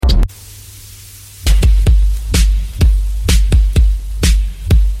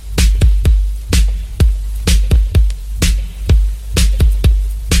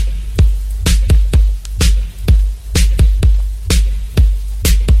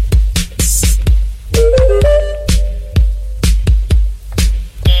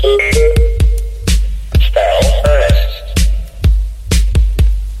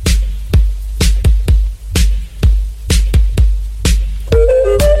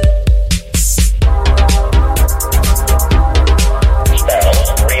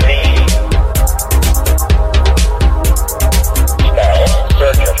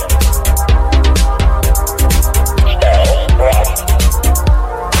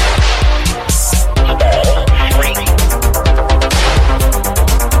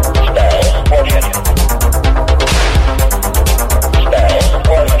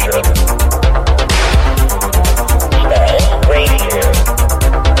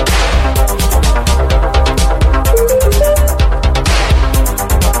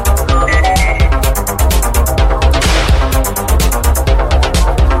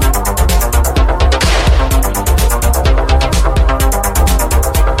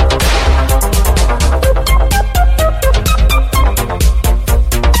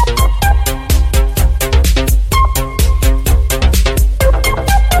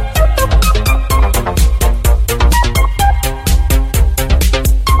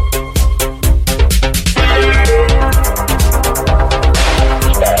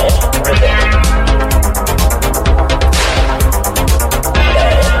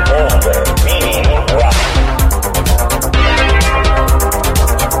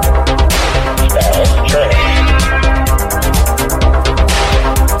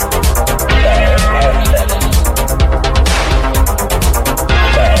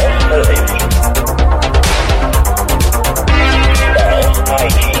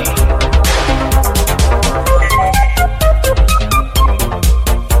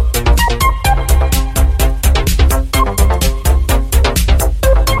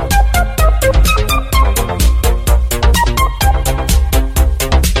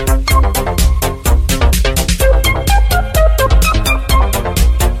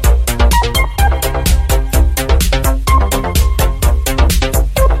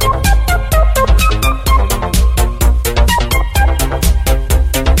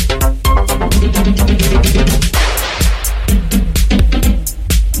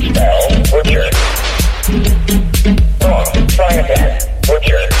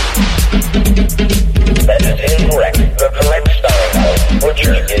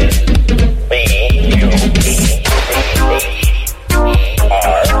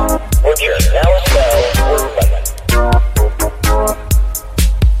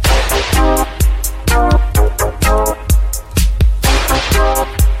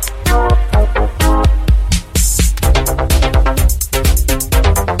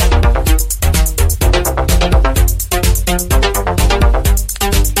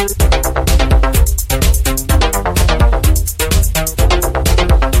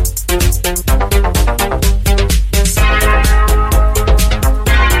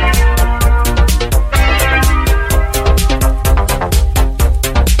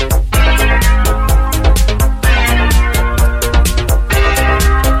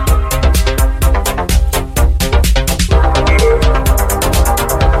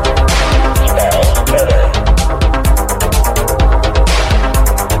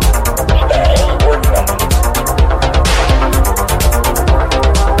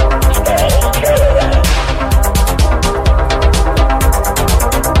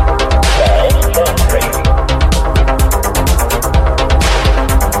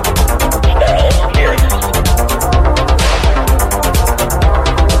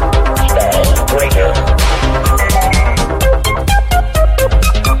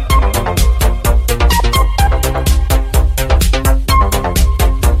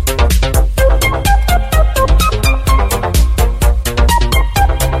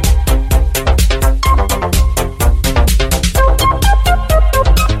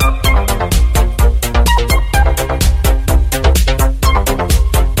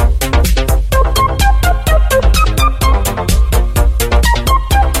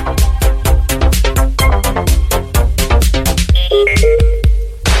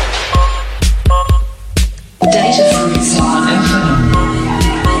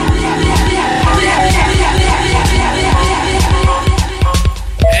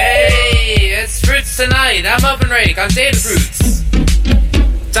2nite. I'm ovenrake on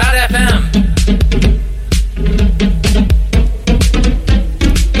datafruits.fm.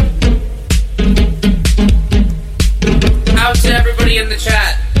 Out to everybody in the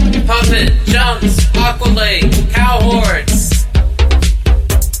chat. Puppet, Jumps, Aqualake, Cow Hordes.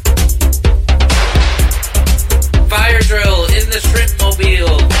 Fire Drill in the Shrimp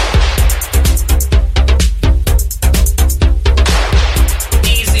Mobile.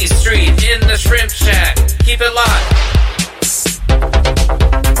 Easy Street in the Shrimp Shack. Keep it locked.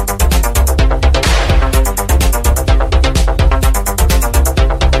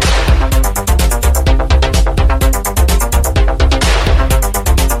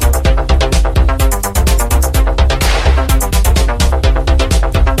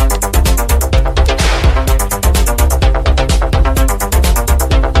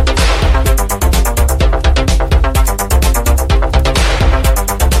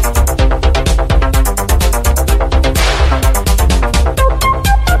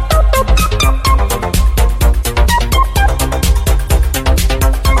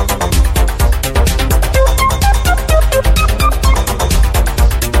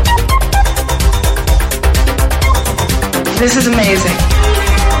 This is amazing.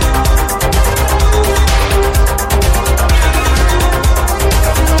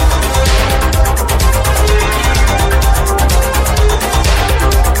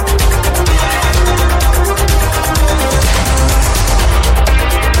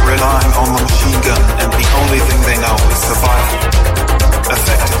 Relying on the machine gun, and the only thing they know is survival.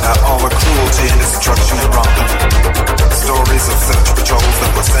 Affected by our cruelty and destruction around them. Stories of search patrols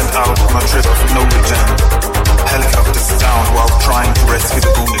that were sent out on a trip of no return. Helicopters down while trying to rescue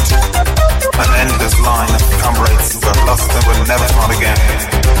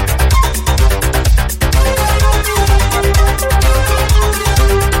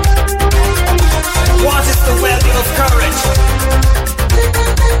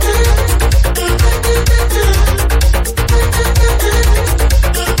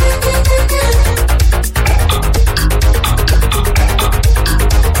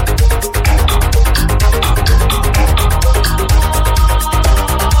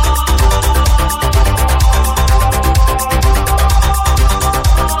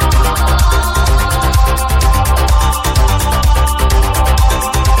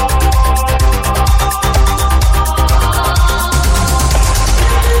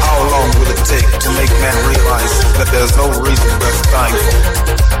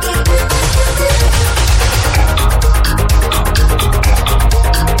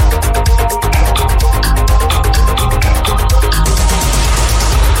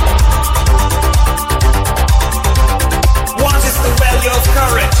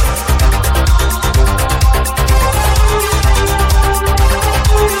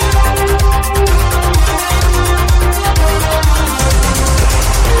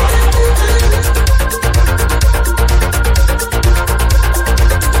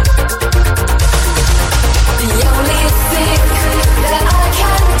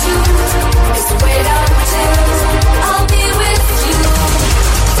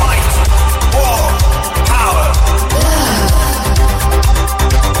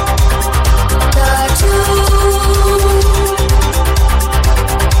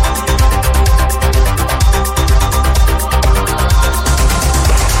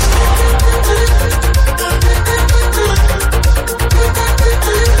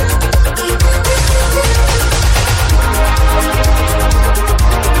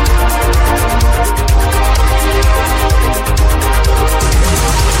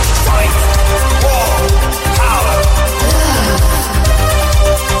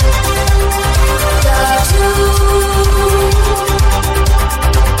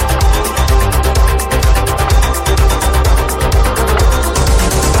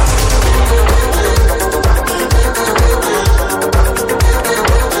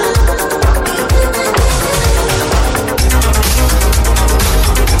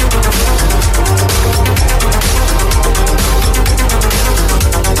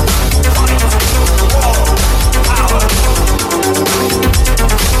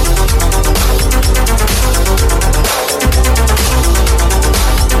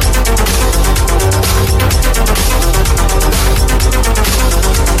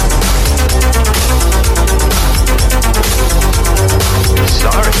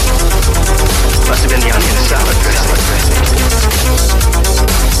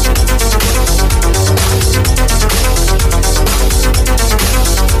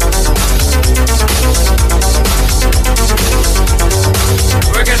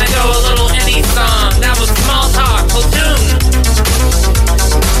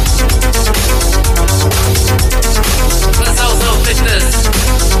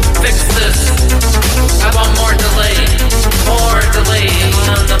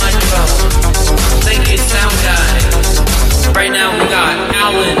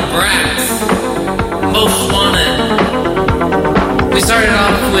Brat, Most Wanted. We started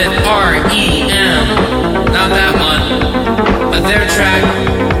off with R.E.M., not that one, but their track,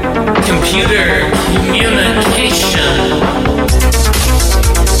 Computer Communication.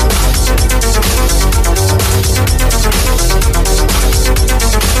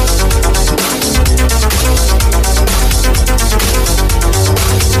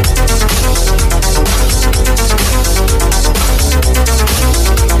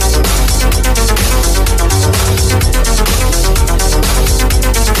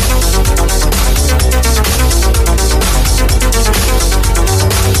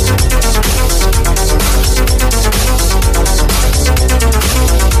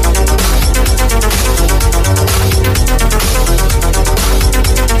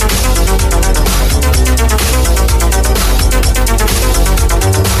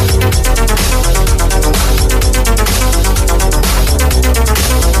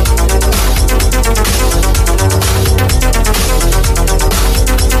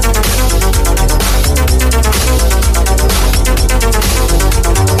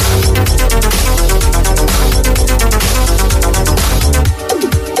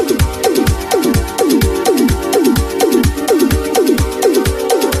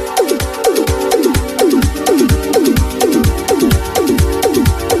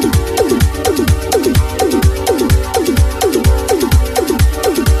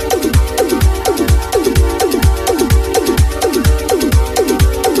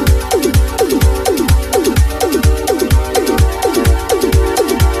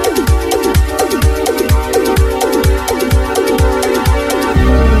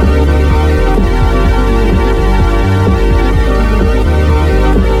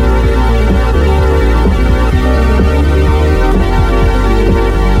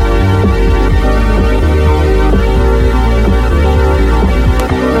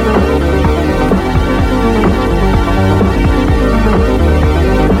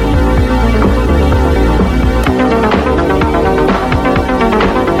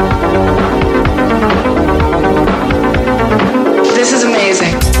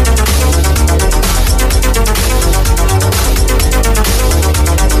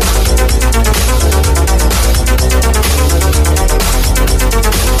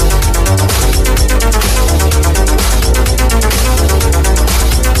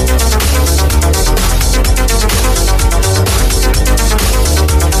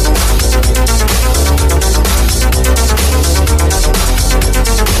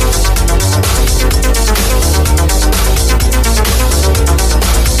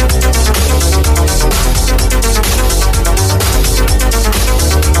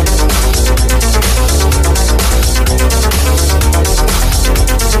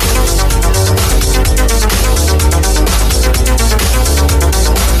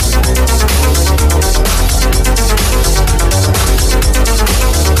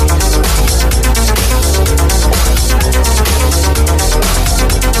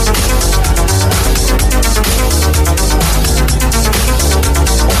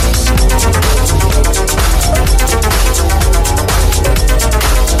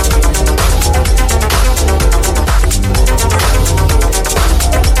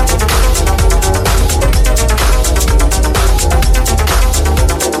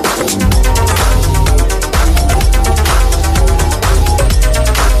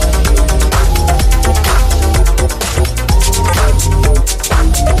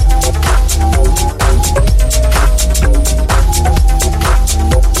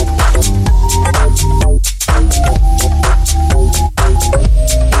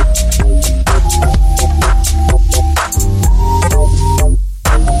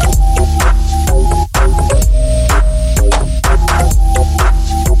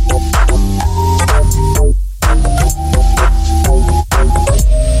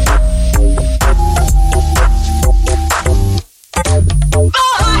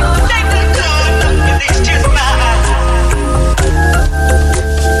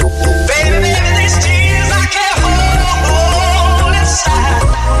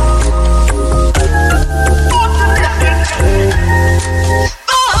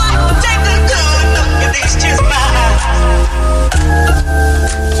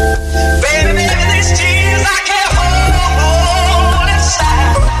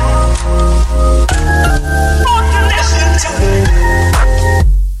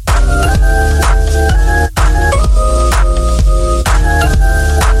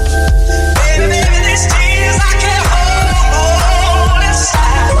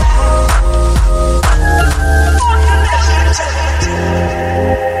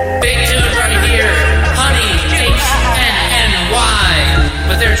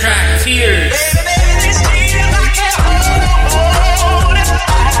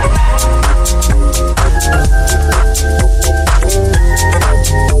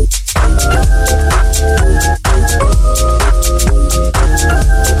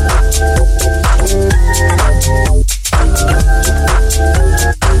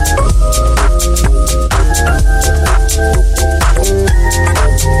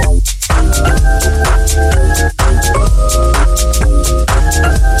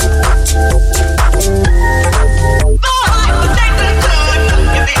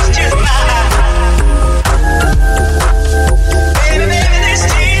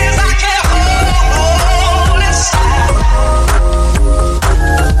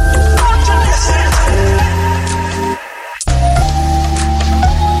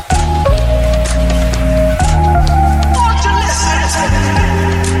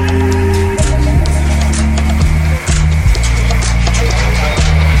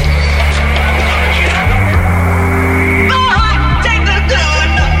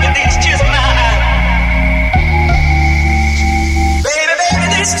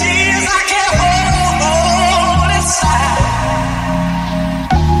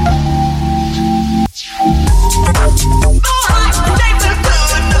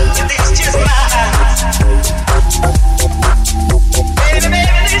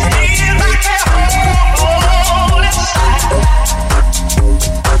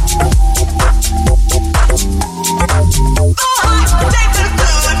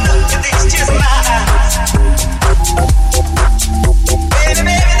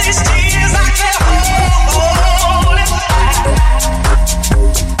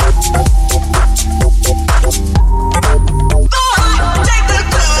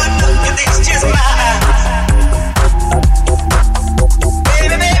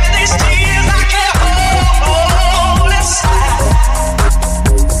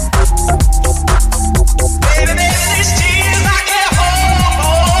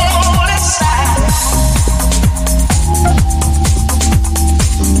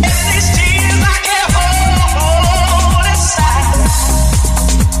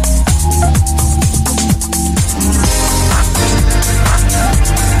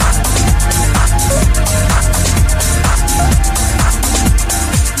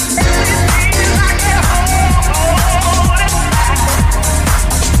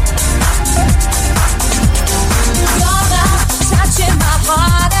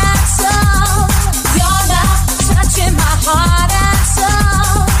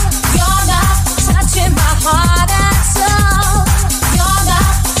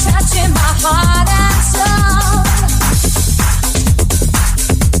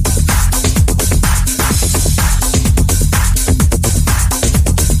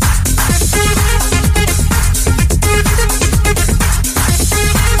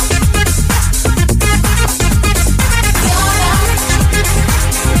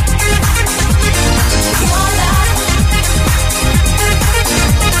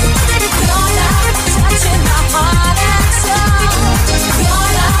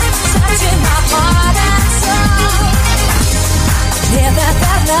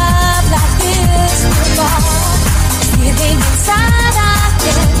 feeling inside I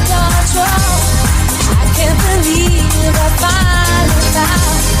can't control. I can't believe I finally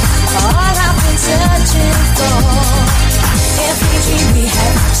found all I've been searching for. Every dream we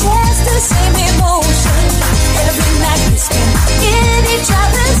had shares the same emotion. Every night we spend in each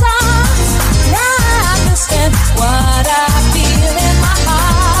other's arms. Now I understand what I feel in my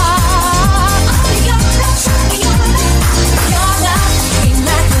heart. Your love came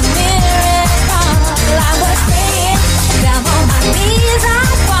like a miracle. I was praying down on my knees I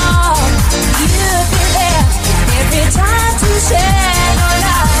fall. You'd be there every time to share your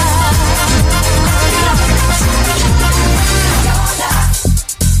love.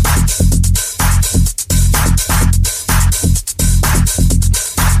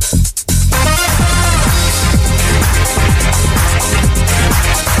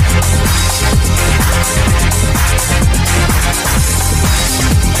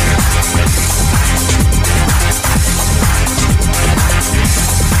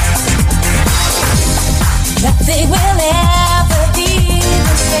 Nothing will ever be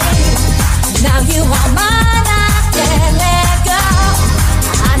the same. Now you are mine, I can't let go.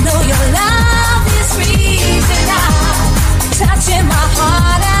 I know your love is reaching out, touching my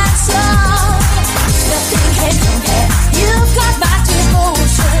heart and soul. Nothing can compare. You've got my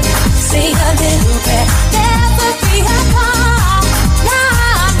devotion. Say a little bit, never be apart. Now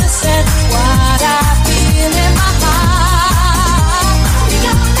I understand what I feel in my heart.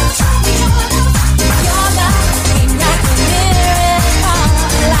 Your love came like a miracle.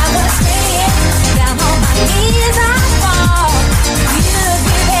 I was praying down on my knees I fall. You'd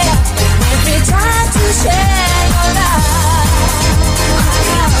be there every time to share your love.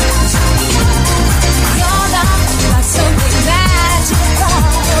 Your love like something magical.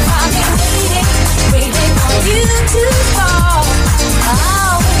 I've been waiting on you to fall.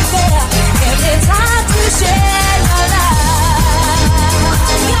 Always there every time to share your love.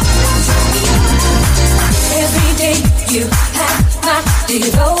 Every day you have my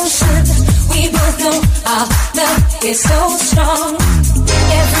devotion. We both know our love is so strong.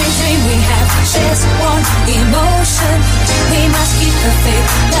 Every dream we have shares one emotion. We must keep the faith,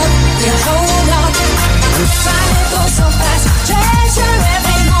 love will hold on. Time will go so fast, treasure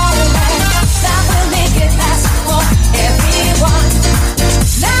every moment. That will make it last for everyone.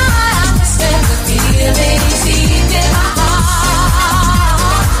 Now I understand the feelings deep in my heart.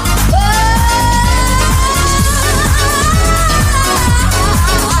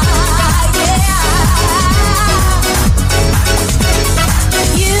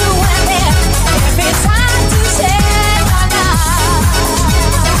 You were there every time to share your love.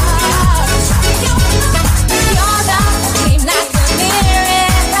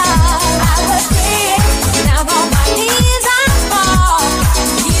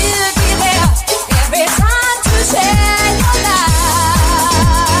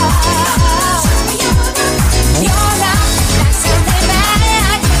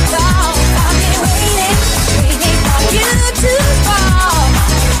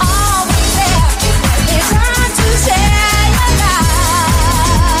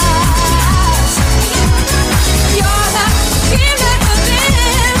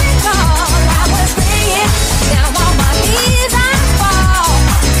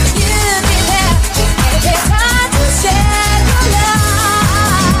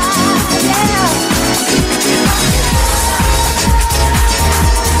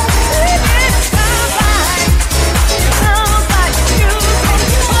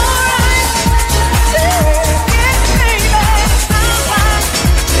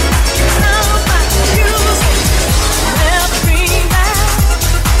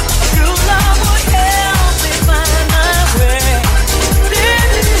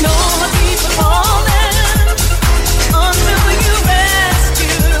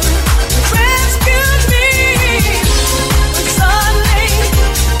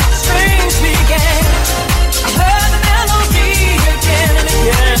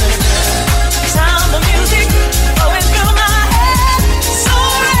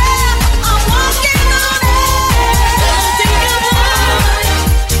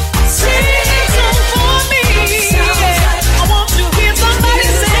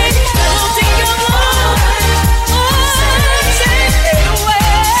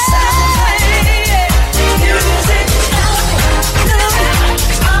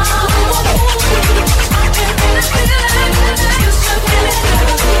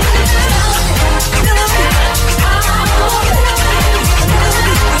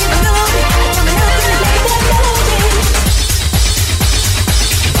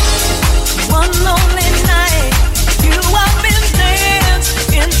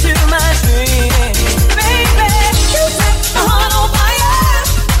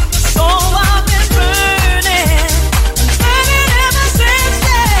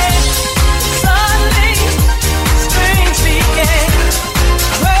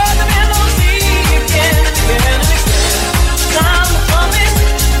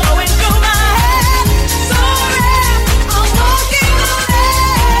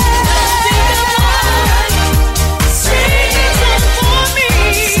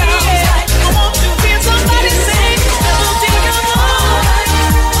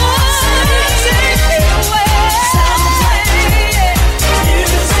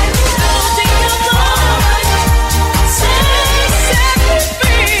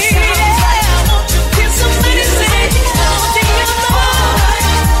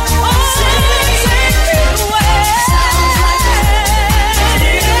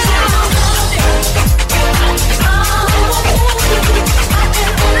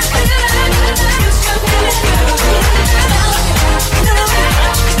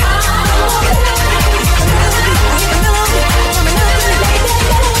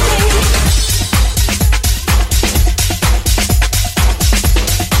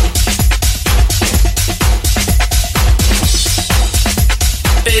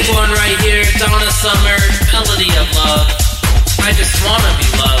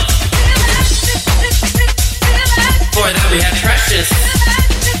 We had Precious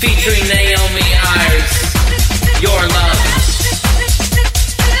featuring Naomi Ayers, Your Love.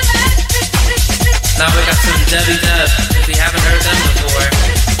 Now we got some Debbie Deb, if you haven't heard them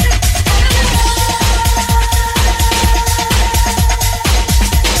before.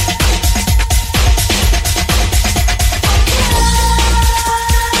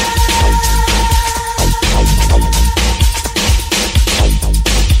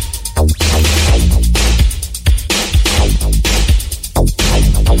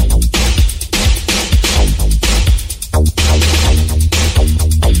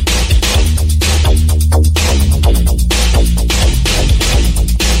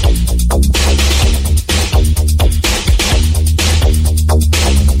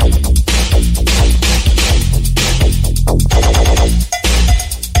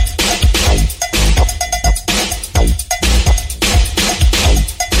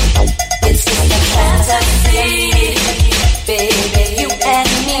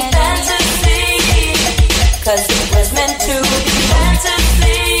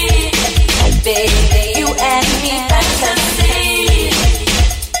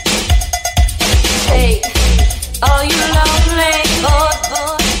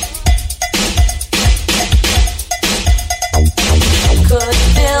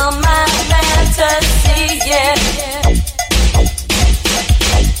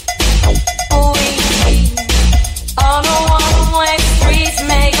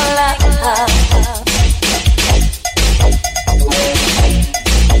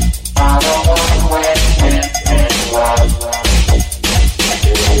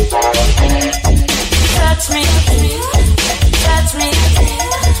 Touch me.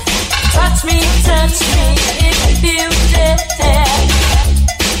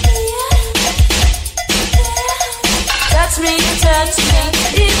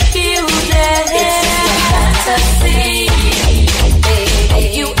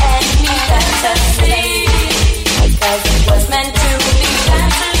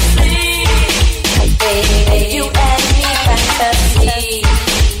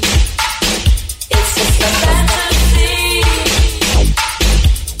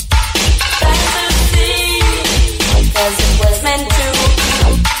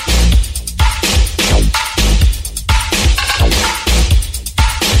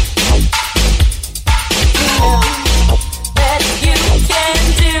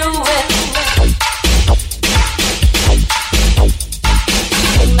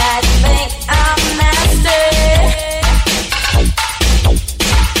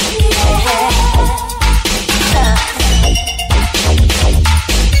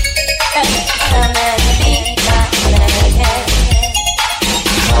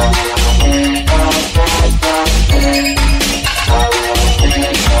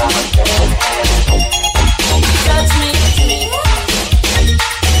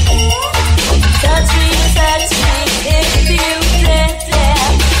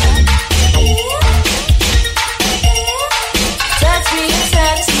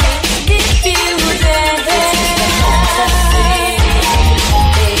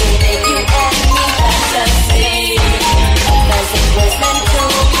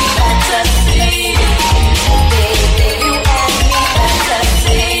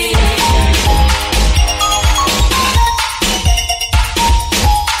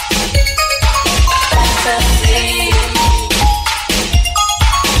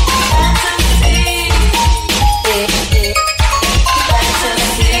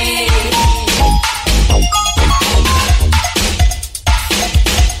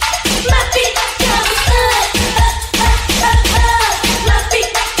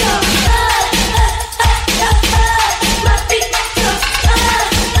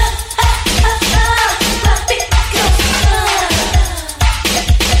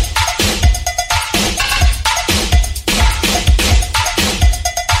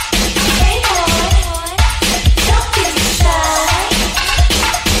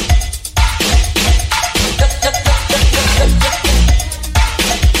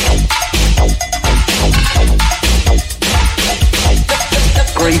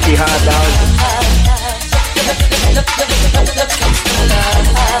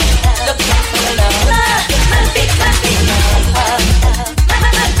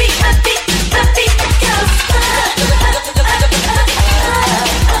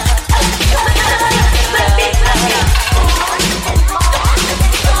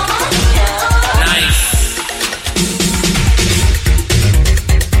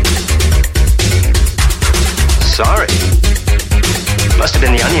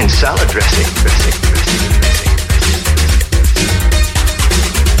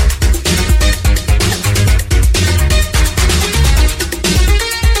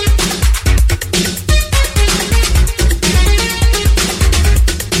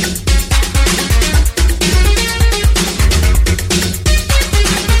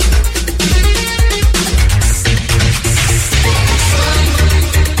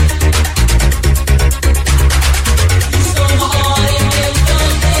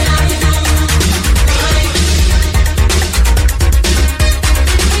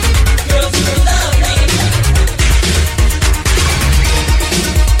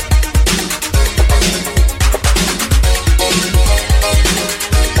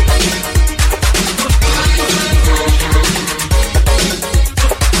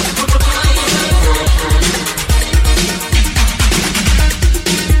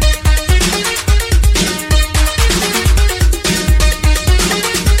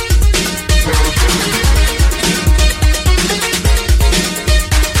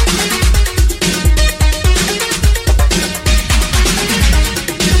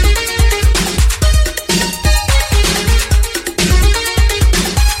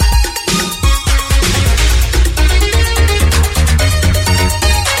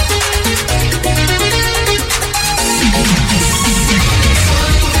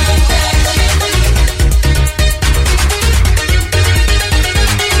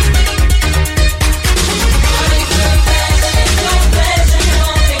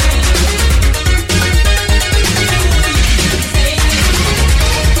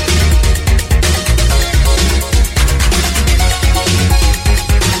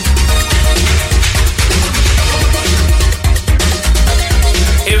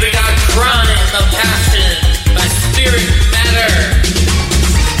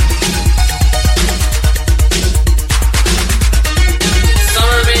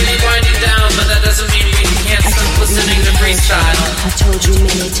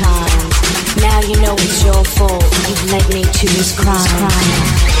 many times. Now you know it's your fault. You've led me to this crime.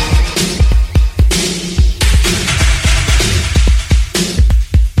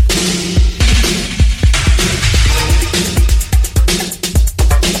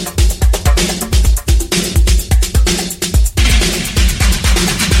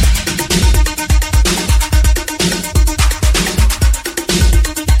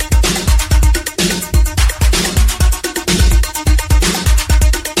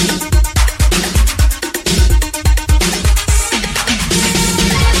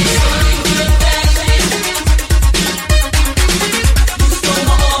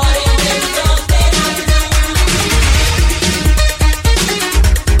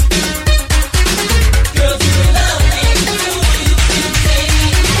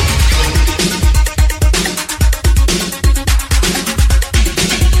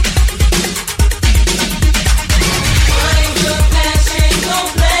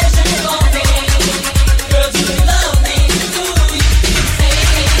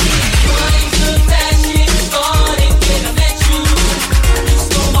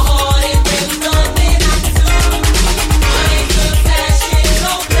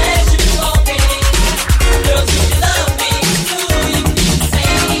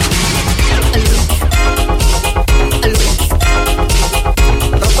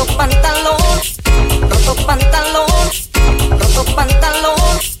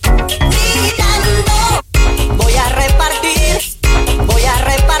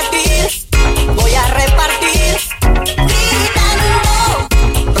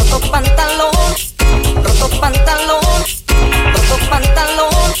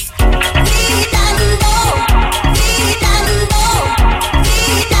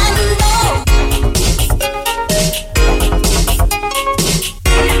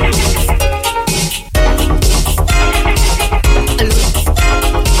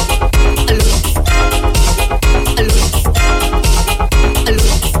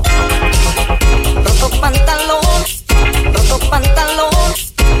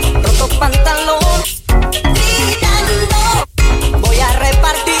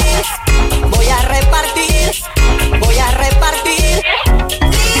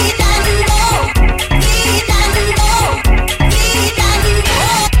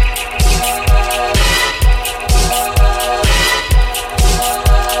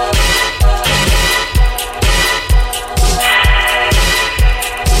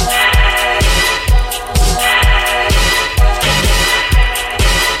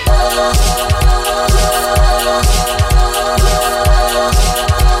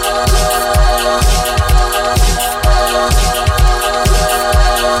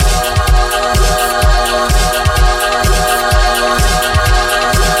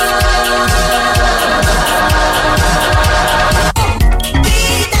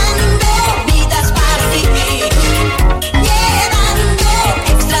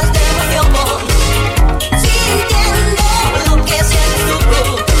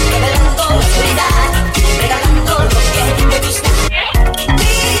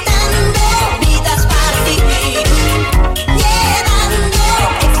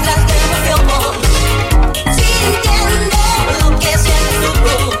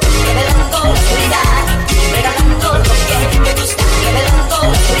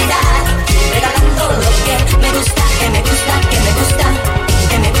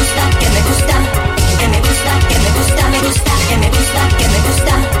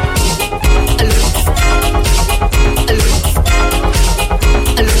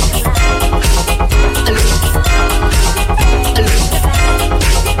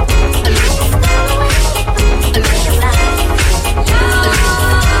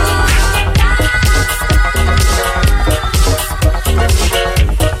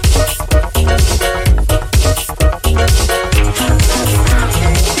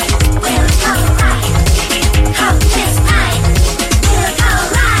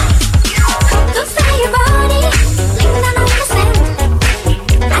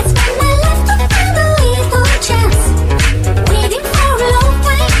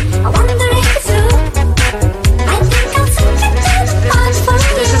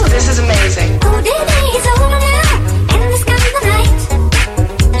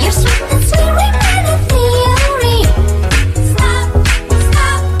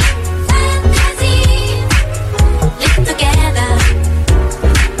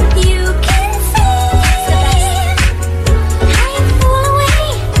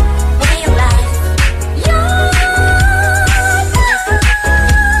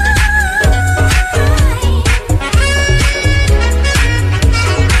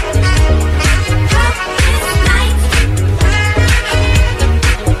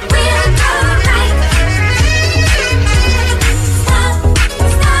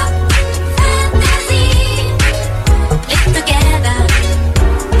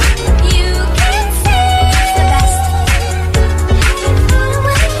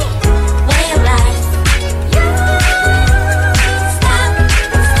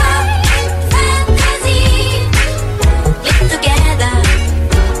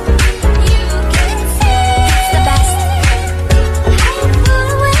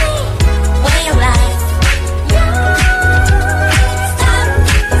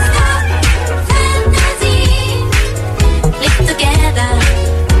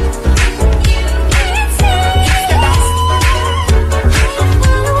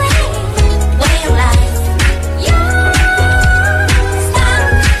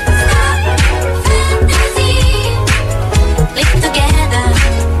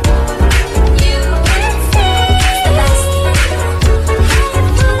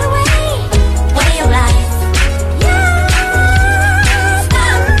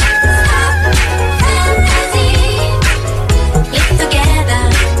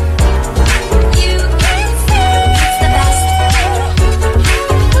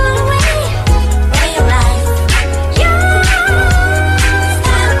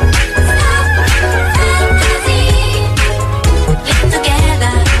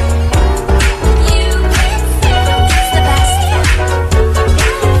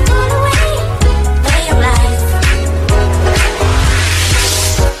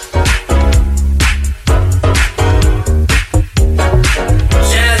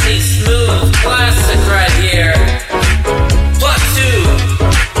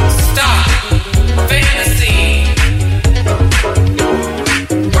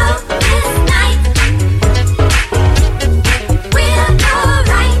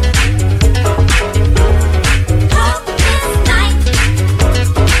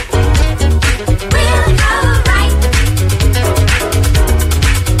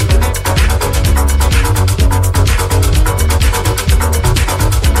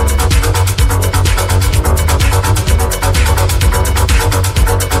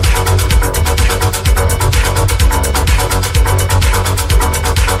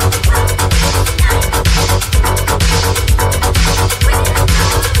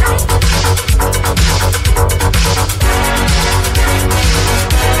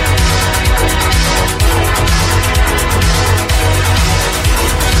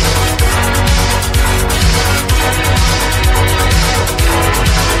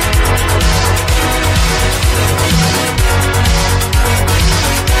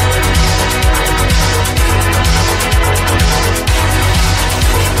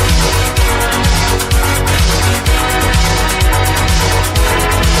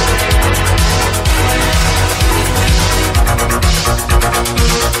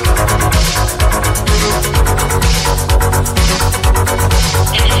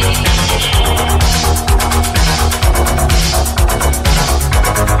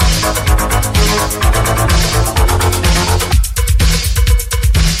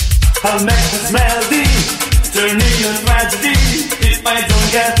 I'll make this melody turn into a tragedy if I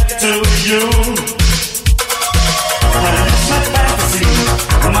don't get to you. I use my fantasy,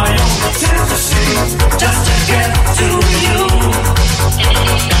 my own fantasy, just to get to you.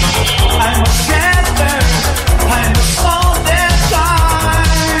 I must get there, I must hold that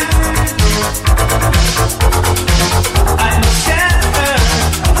time. I must get there,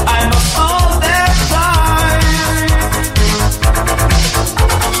 I must hold that time.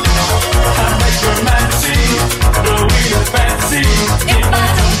 I'll make your fantasy, the real fantasy, if I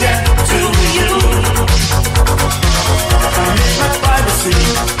don't get to you. I need my privacy,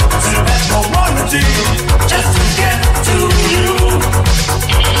 to have no warranty, just to get to you.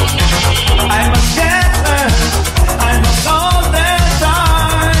 I must get there, I must hold that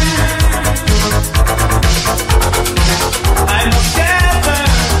time. I must get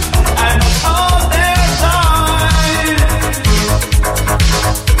there, I must hold that time.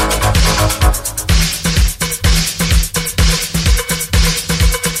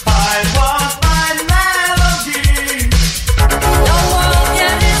 I want my melody. No one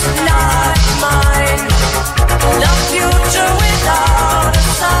yet is not mine. The future without a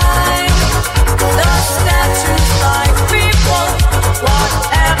sign. The statues like people.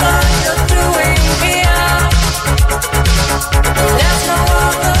 Whatever you're doing here, there's no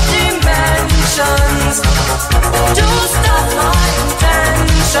other dimensions to stop my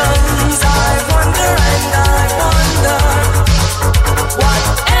intentions. I wonder and I wonder,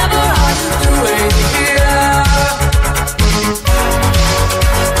 whatever are you doing here?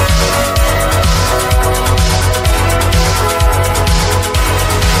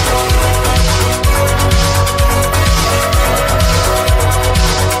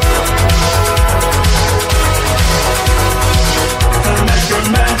 I'll make your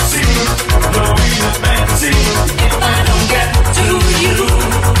fantasy, the real fantasy, if I don't get to you.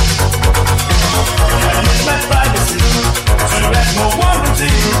 I need my privacy, to have no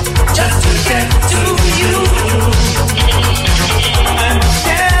warranty, just to get to you. I must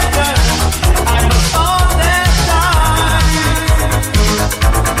get there, I must hold that time.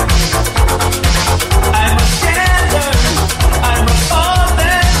 I must get there, I must hold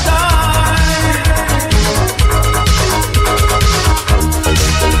that time.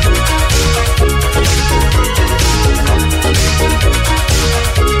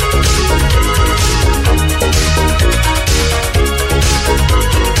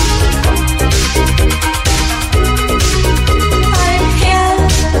 I'm here,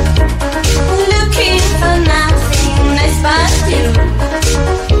 looking for nothing nice but you.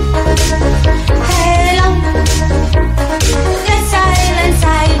 Hello, the silence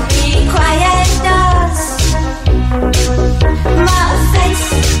I'll be quiet does. My face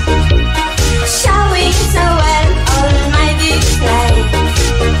showing so well on my display.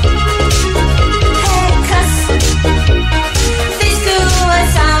 Hey, 'cause this could was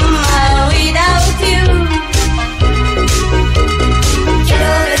summer without you.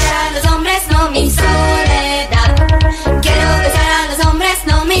 Quiero besar a los hombres, no mi soledad. Quiero besar a los hombres,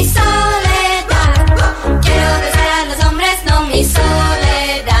 no mi soledad. Quiero besar a los hombres, no mi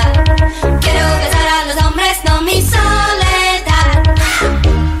soledad. Quiero besar a los hombres, no mi soledad.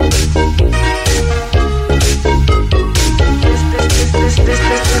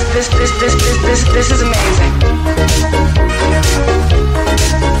 This is amazing.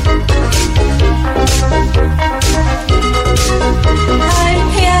 I'm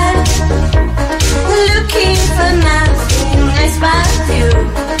here, looking for nothing nice but you.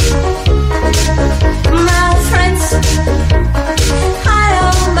 My friends are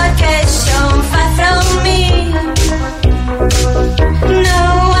on vacation far from me. No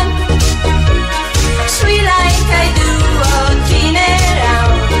one sweet like I do walking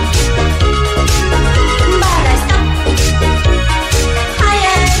around. But I stopped, I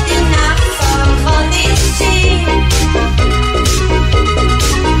had enough fun for this shit.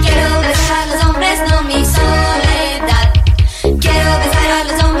 Quiero besar a los hombres, no mi soledad. Quiero besar a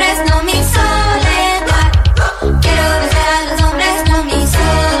los hombres, no mi soledad. Quiero besar a los hombres, no mi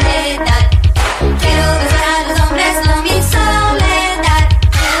soledad. Quiero besar a los hombres, no mi soledad.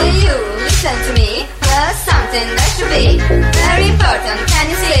 Hey you, listen to me. There's something that should be very important. Can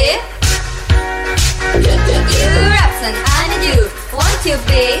you see? You're absent, I need you. Won't you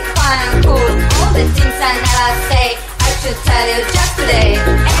be fine, cool? All the things I never say, I should tell you just today.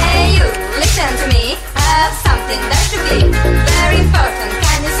 Hey you, listen to me. Have something that should be very important.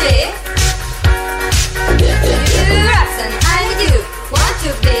 Can you see?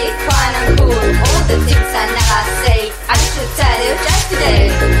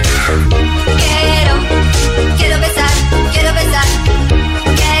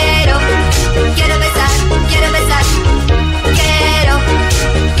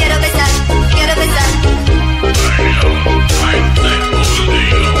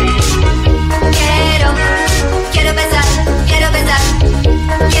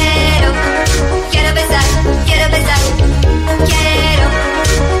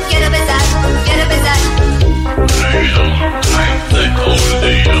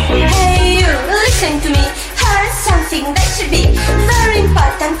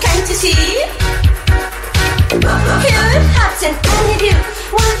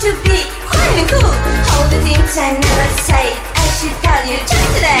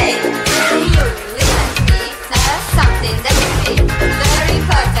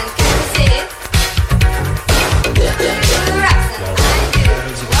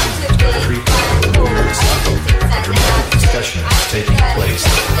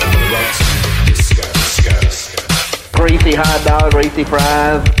 tasty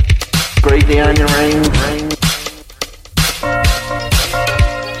fries, greasy onion rings.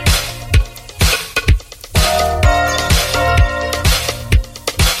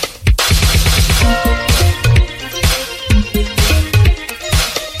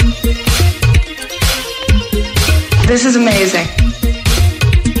 This is amazing.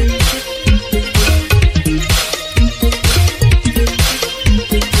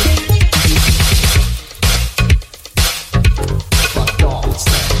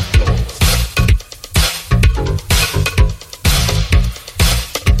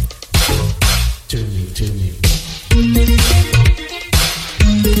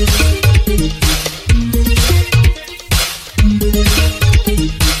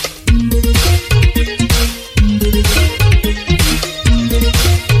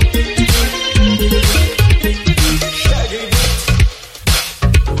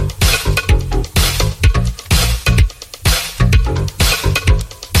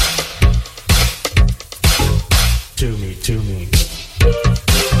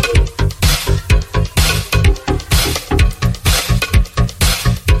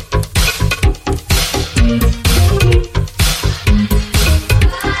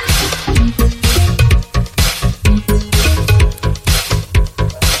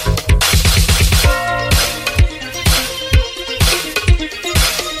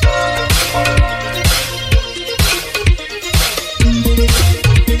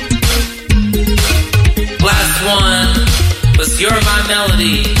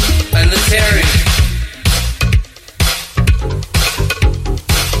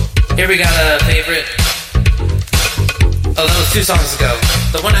 Here we got a favorite. Oh, that was 2 songs ago.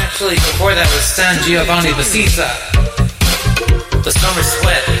 The one actually before that was San Giovanni Basita. The Summer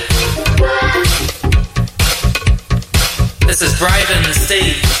Sweat. This is Bryven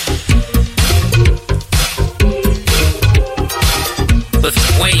Stage. With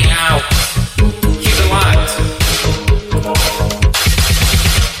Way Out. Keep it locked.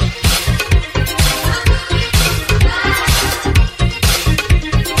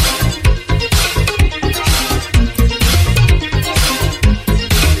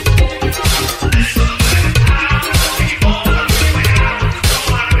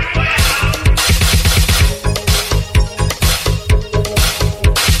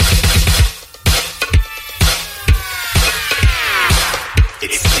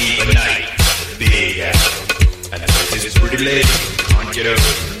 Can't get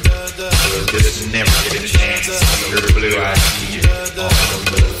over. Well, this never get a chance. Your blue-eyed DJ on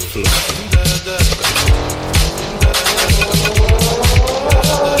the floor.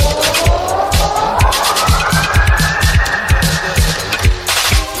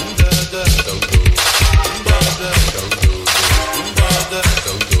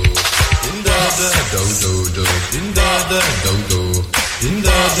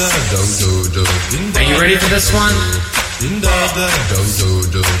 Are you ready for this one?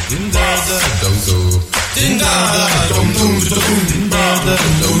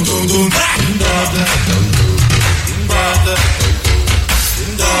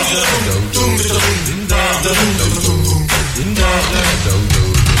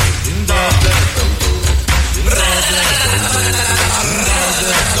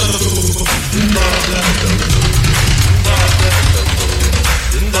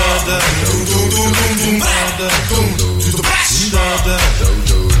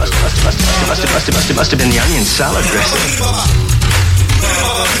 Must have been the onion salad dressing.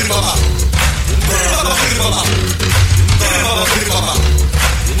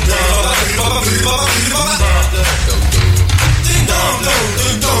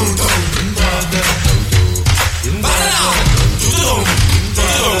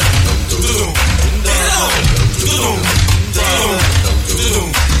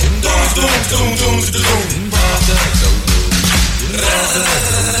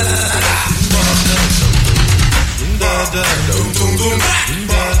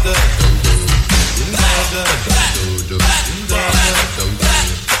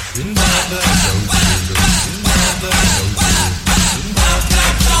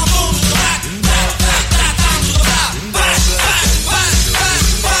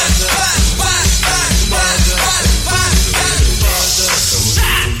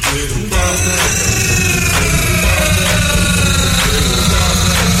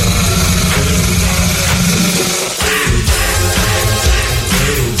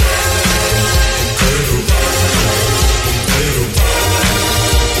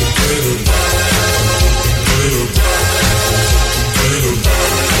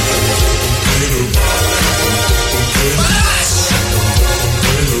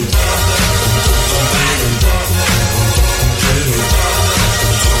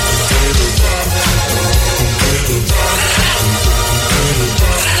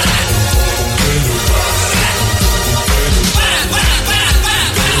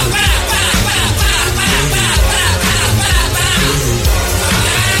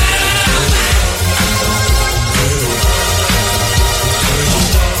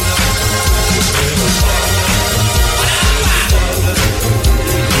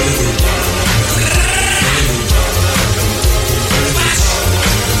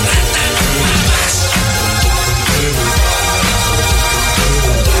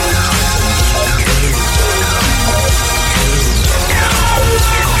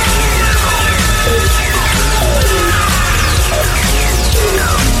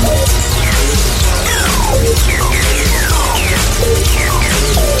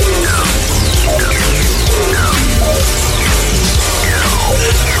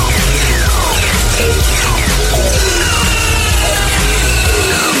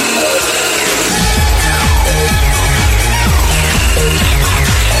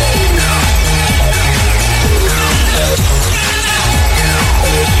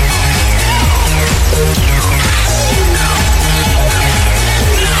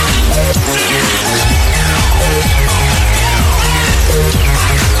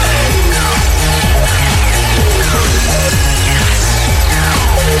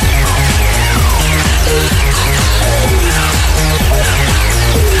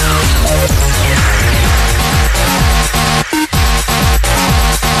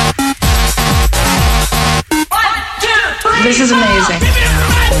 this is amazing.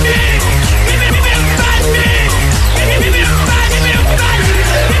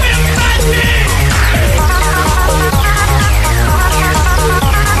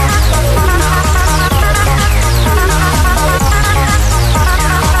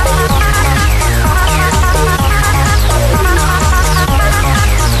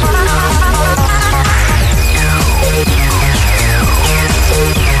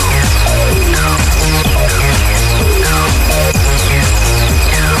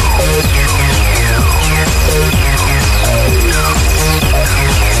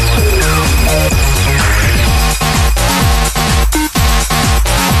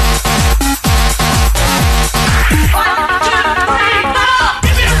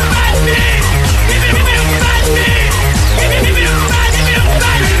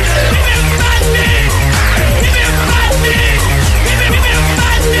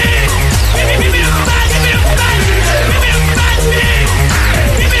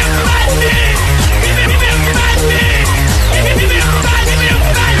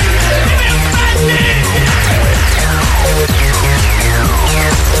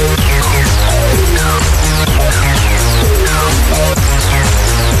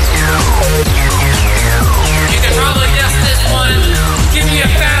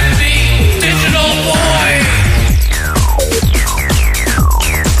 No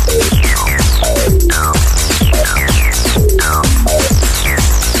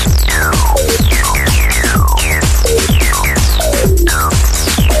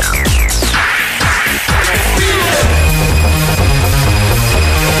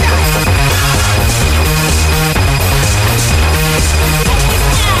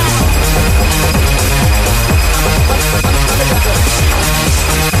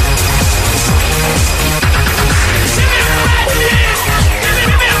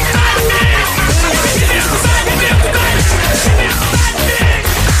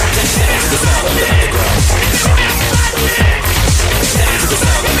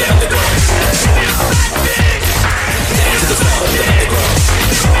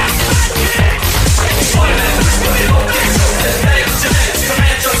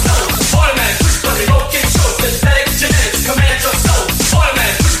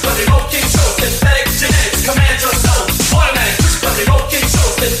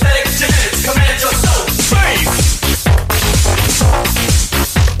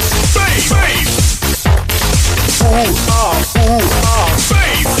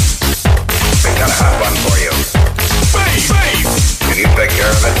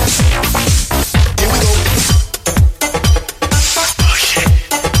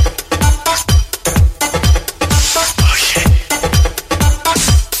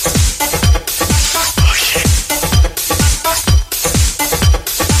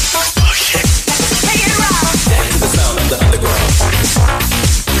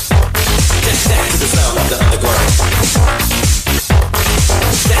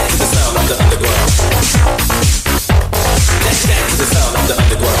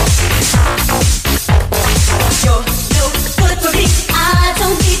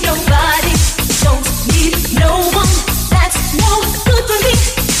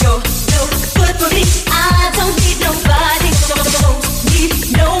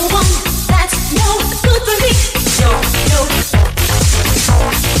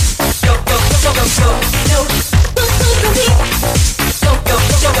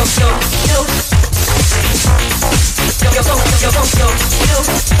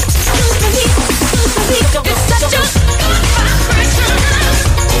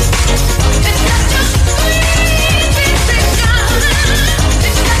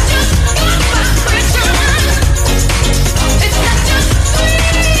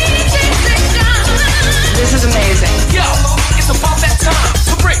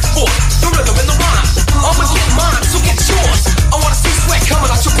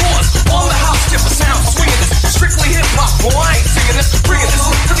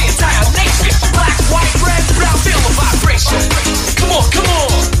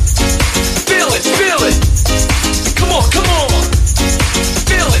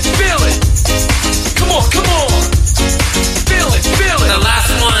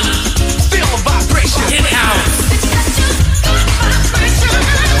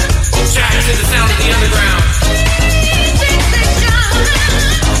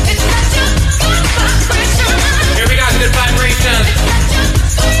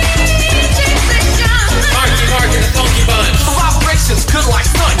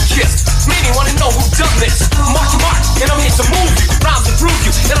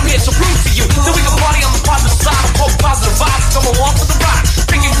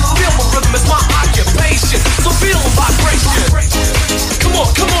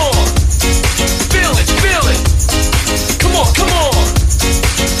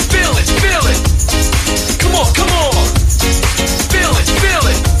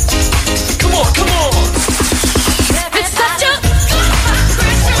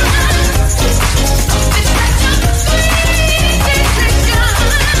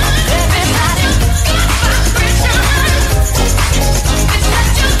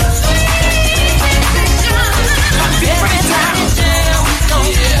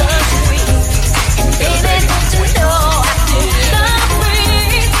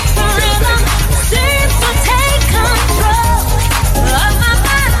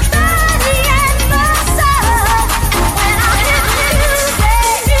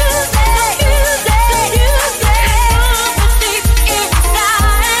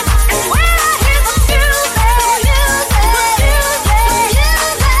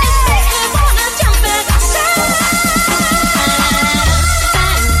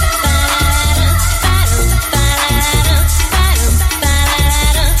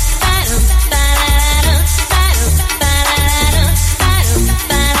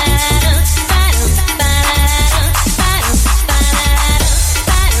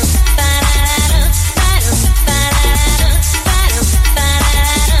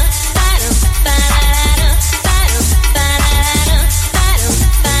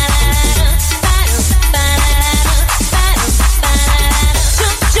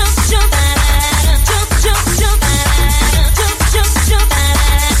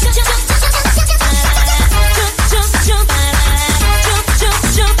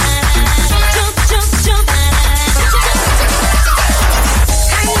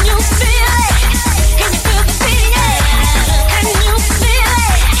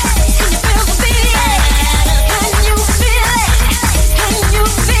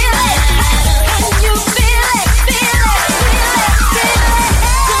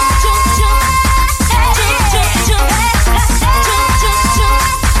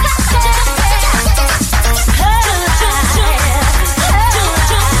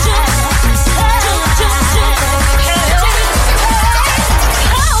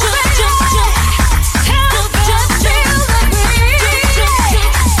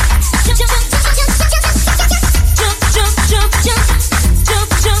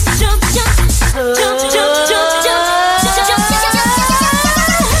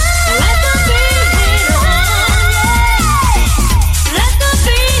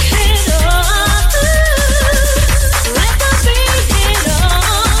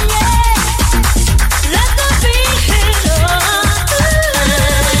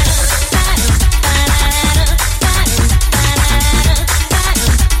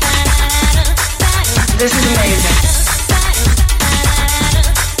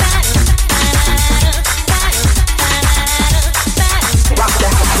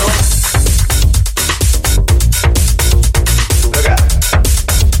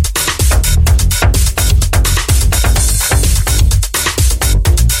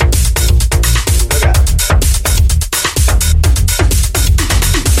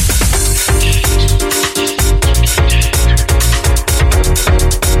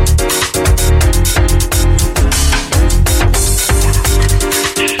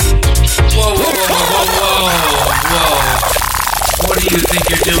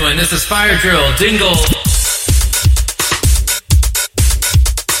This is Fire Drill, Dingle.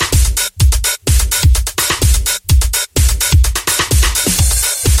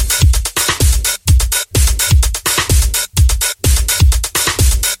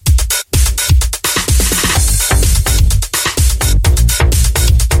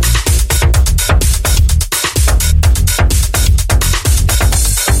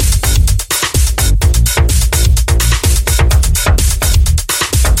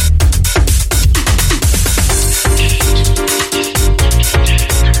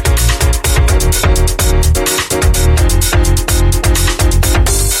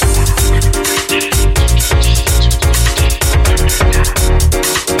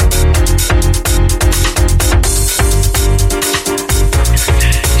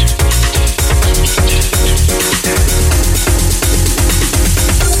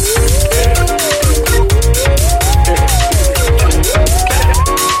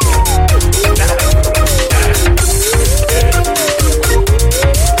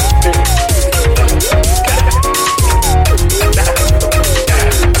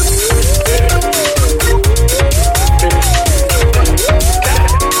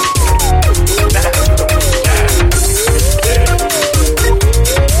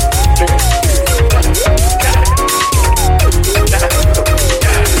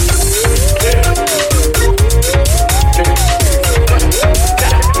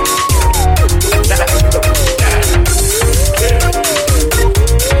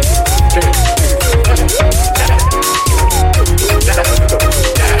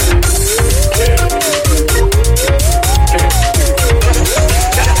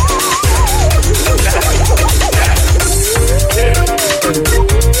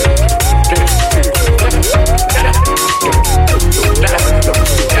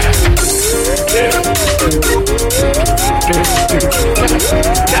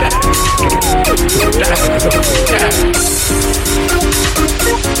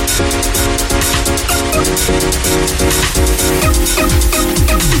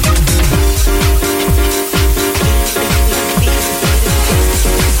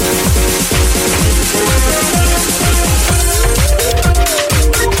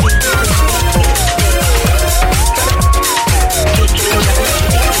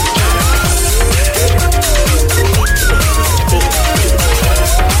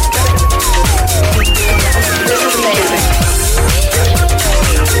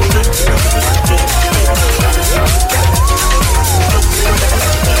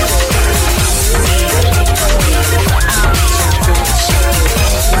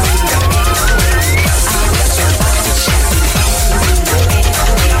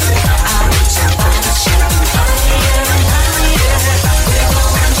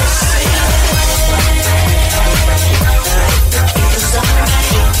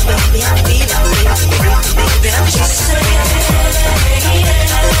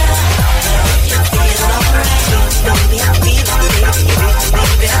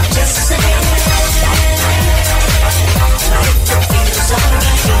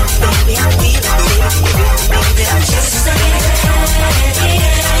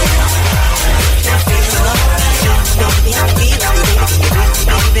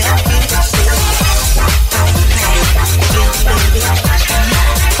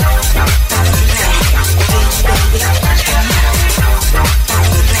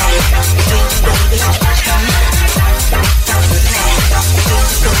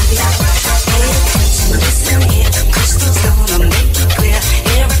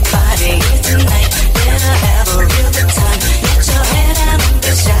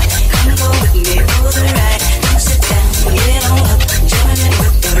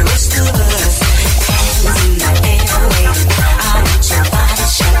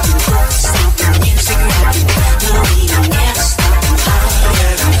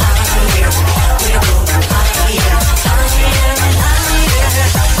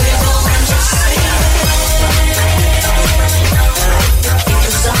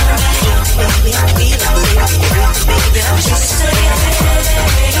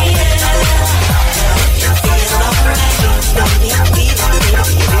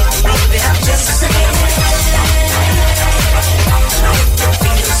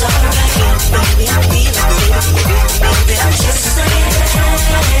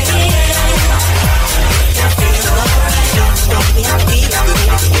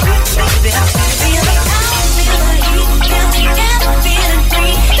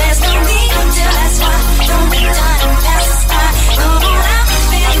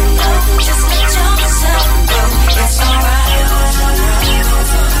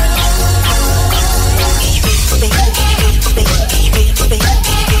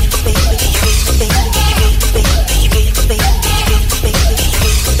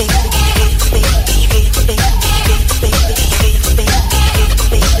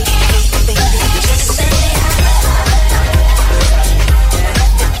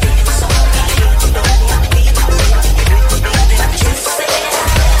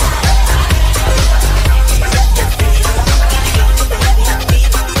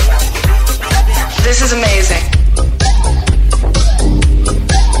 This is amazing.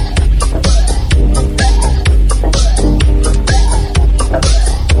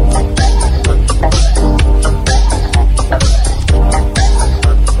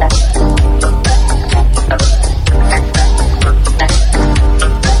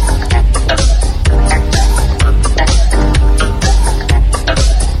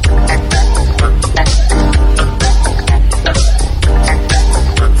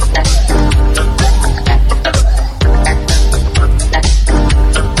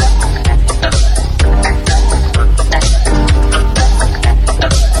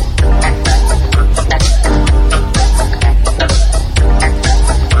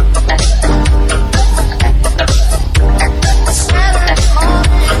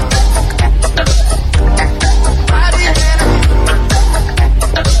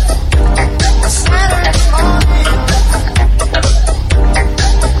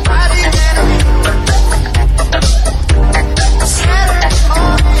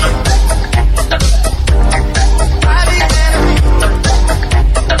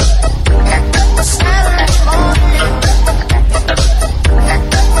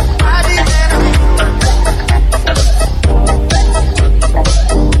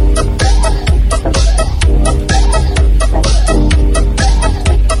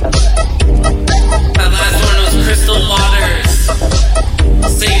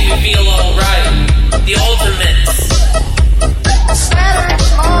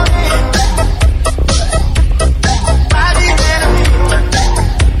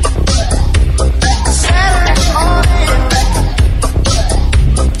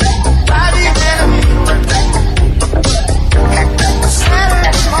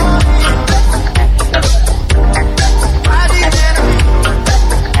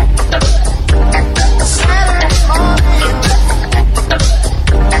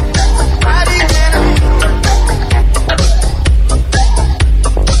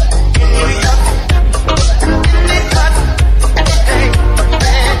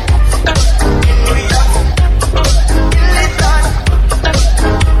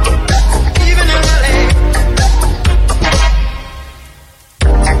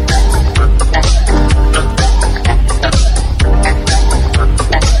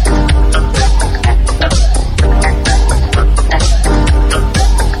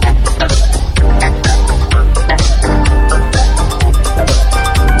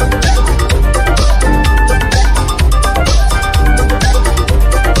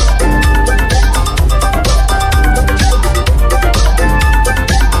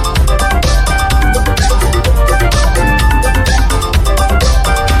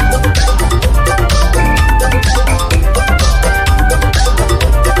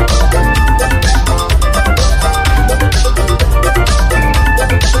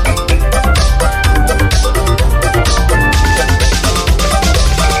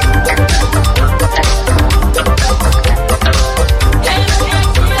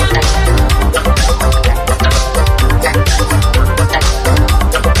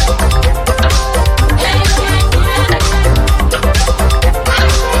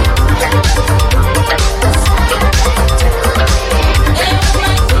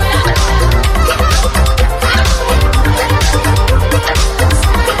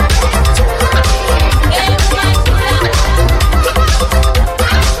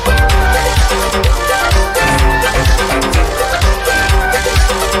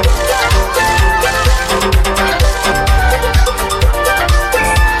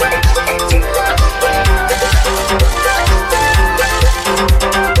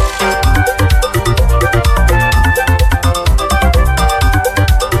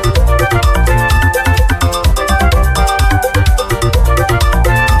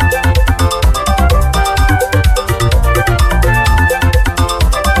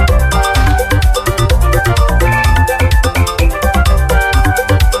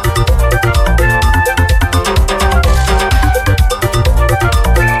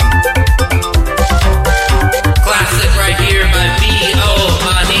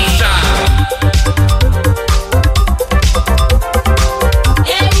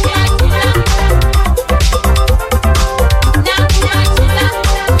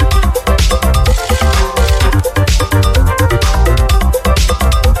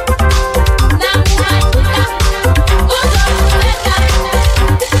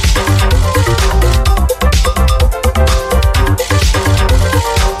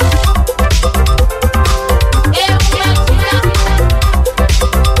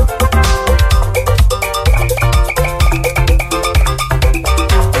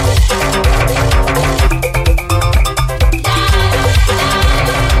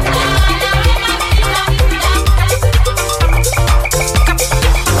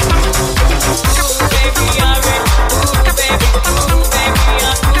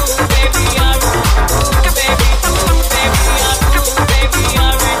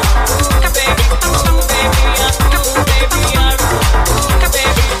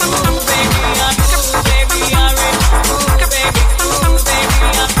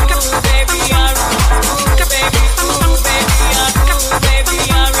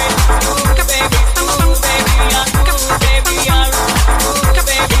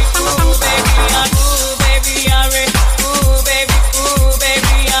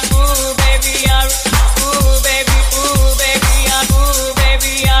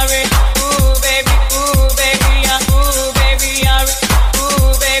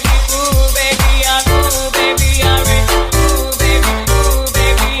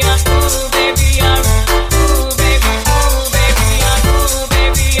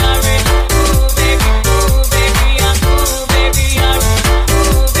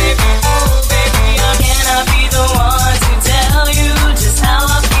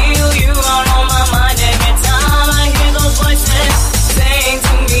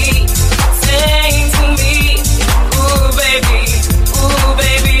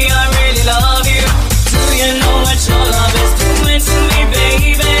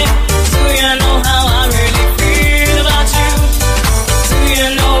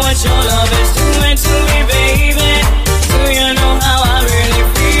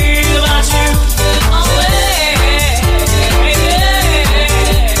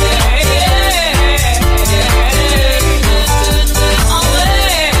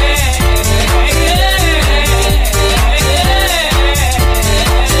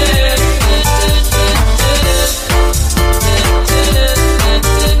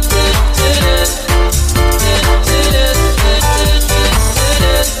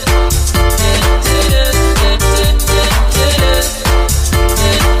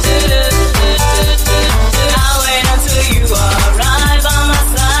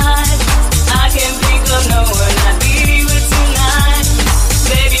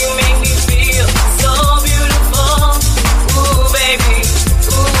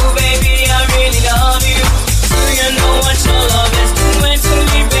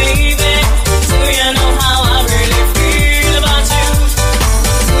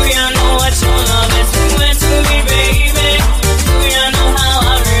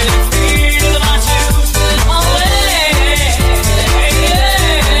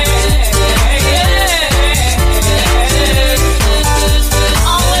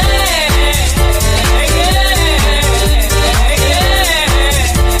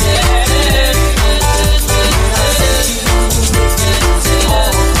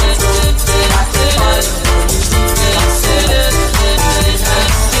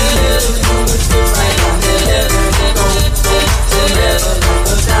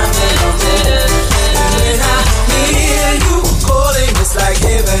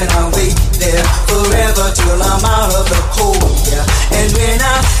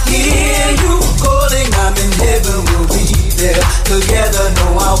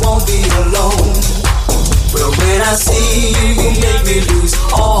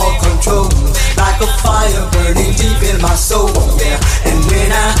 a fire burning deep in my soul, yeah. And when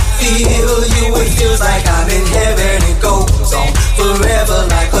I feel you, it feels like I'm in heaven. It goes on forever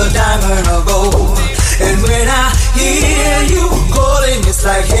like a diamond of gold. And when I hear you calling, it's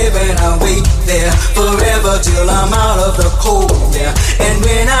like heaven. I wait there forever till I'm out of the cold, yeah. And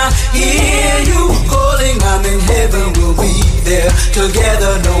when I hear you calling, I'm in heaven. We'll be there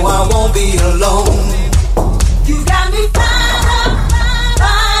together. No, I won't be alone. You got me fired up,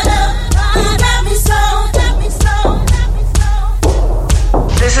 fired up. You got me slow, got me slow, got me slow.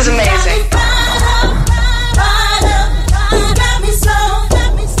 This is amazing. You got me slow,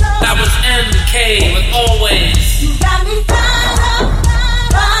 got me slow. That was MK with Always. You got me fired up.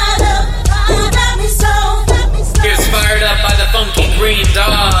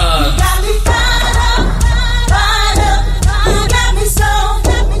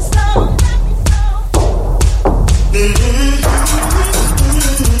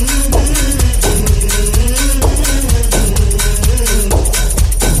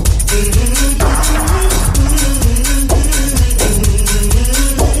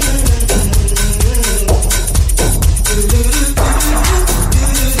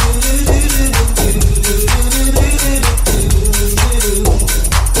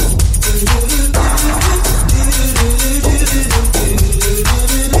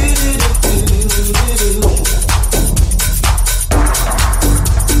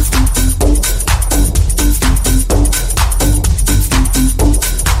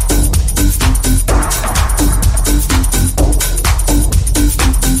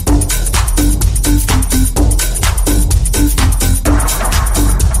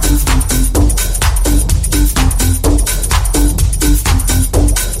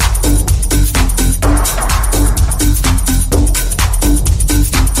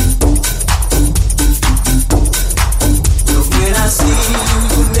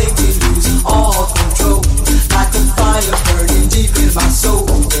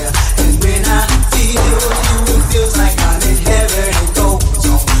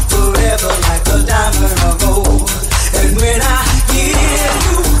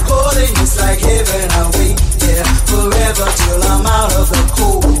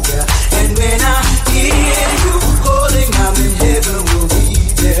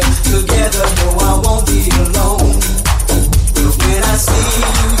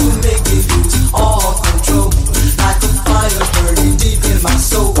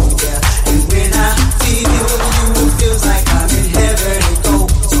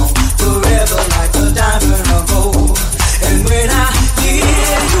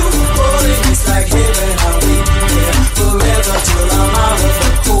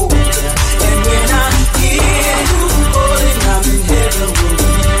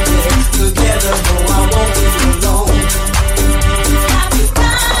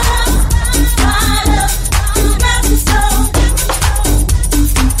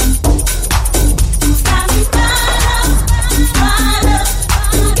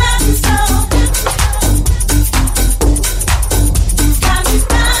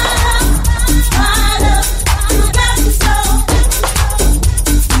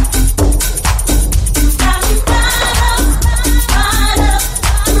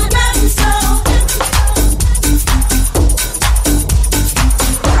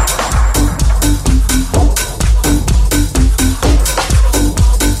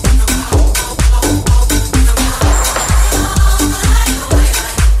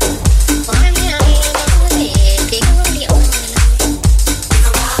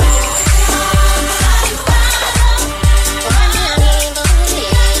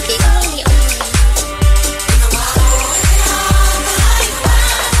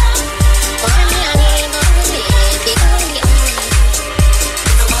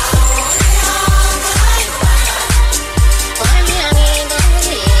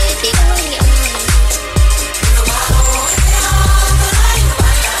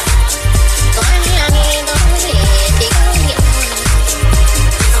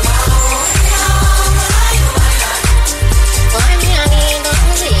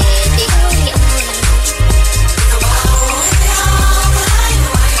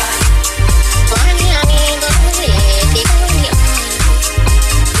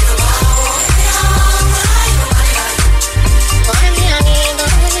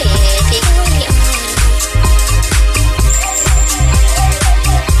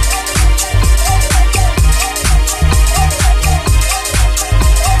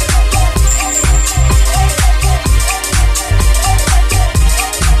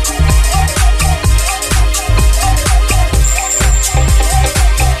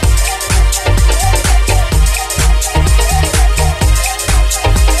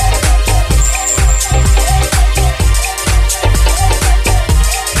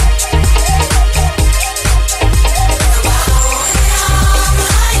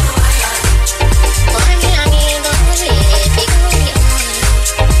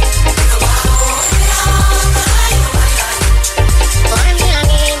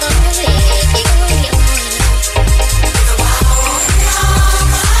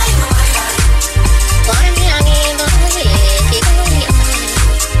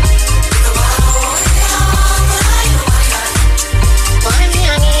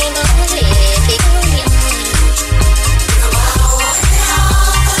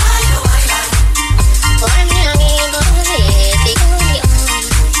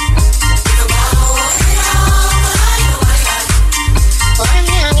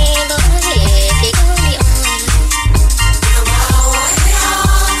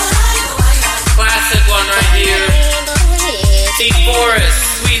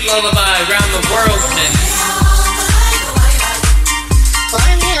 lullaby round the world mix.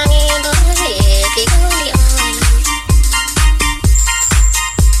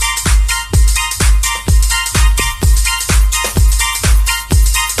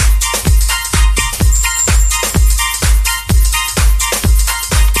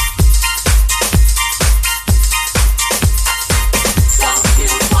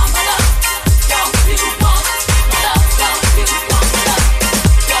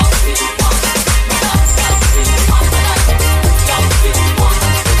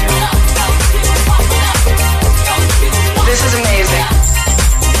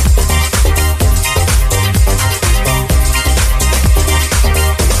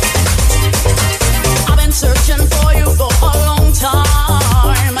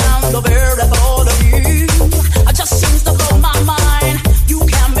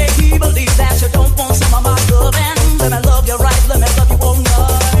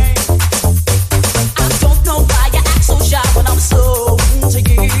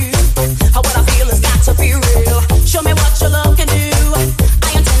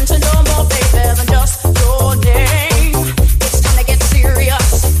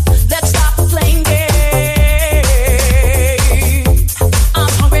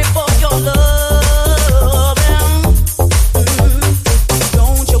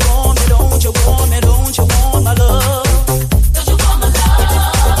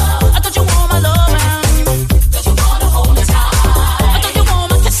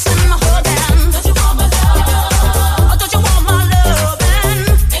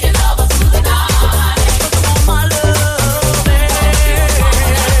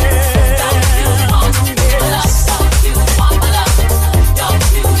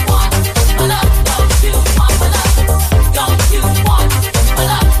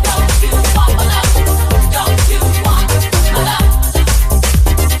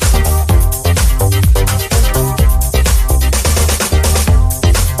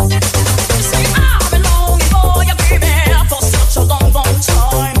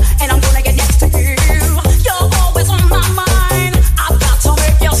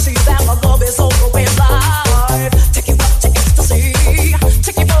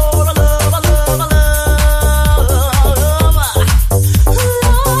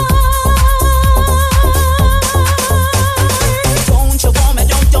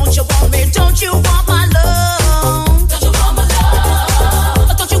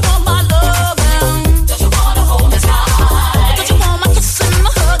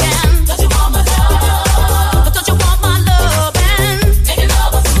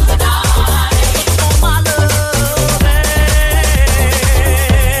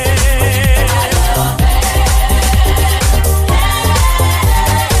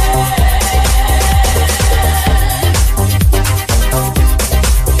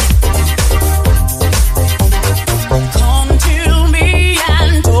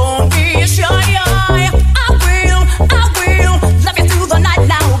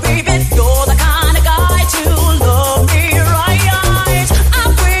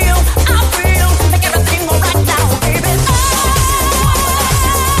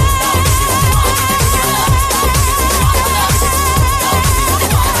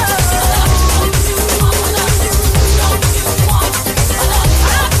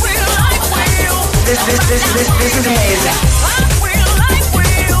 This is amazing.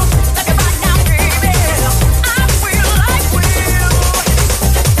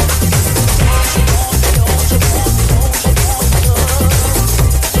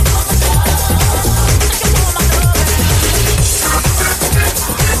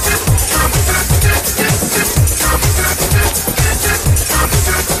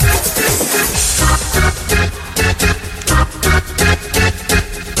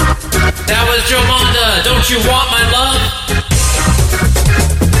 Don't you want my love?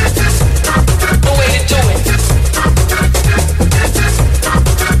 The way to do it.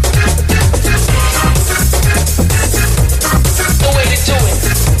 The way to do it.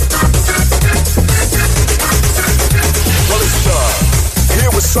 Well, it's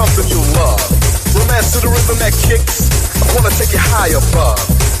here with something you love. Romance to the rhythm that kicks. I wanna take you high above.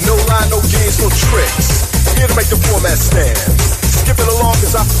 No lie, no games, no tricks. Here to make the format stand. Skip it along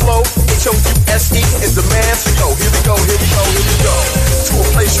as I flow. H-O-U-S-E in demand. So yo, here we go, here we go, here we go. To a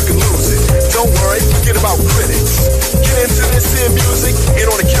place you can lose it. Don't worry, forget about critics. Get into this here music, and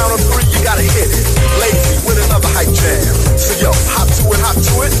on the count of 3, you gotta hit it. Lazy with another hype jam. So yo, hop to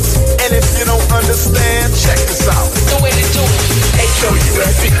it. And if you don't understand, check this out. The way to do it.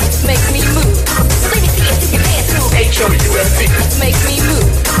 H-O-U-S-E. Make me move. Let me see if you can dance through. H-O-U-S-E. Make me move.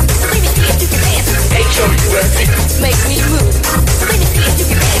 Let me see if you can dance through. H-O-U-S-E. Make me move. Let me see if you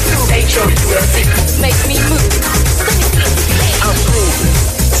can dance through.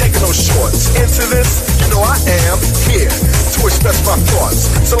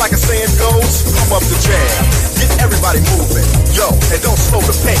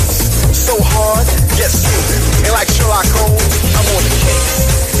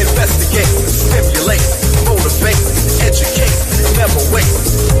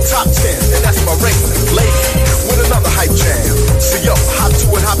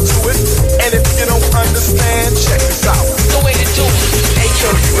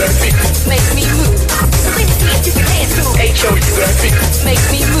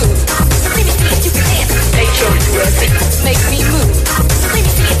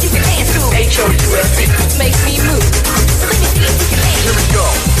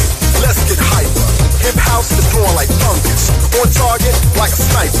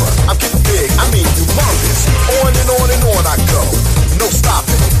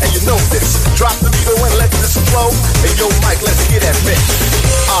 flow. Hey, yo, Mike, let's hear that mix.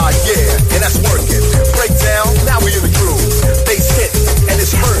 Ah, yeah, and that's working. Breakdown, now we in the groove. Bass hit, and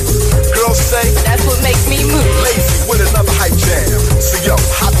it's hurt. Girls say, that's what makes me move. Lazy with another hype jam. So yo,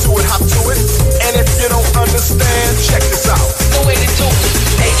 hop to it. And if you don't understand, check this out. The way to do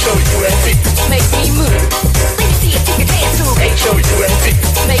it. H-O-U-F-E. Makes me move. Let me see if you can dance to it. H-O-U-F-E.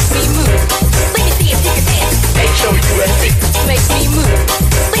 Makes me move. Let me see if you can dance. H-O-U-F-E. Makes me move.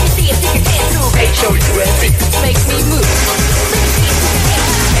 Let me see if you can dance to it. H-O-U-F-E. Makes me move. Let me see if you can dance.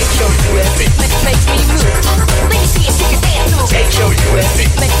 H-O-U-F-E. Makes me move. Let me see if you can dance to it. H-O-U-F-E.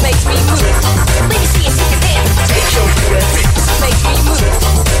 Makes me move. Let me see if you can dance. H-O-U-F-E.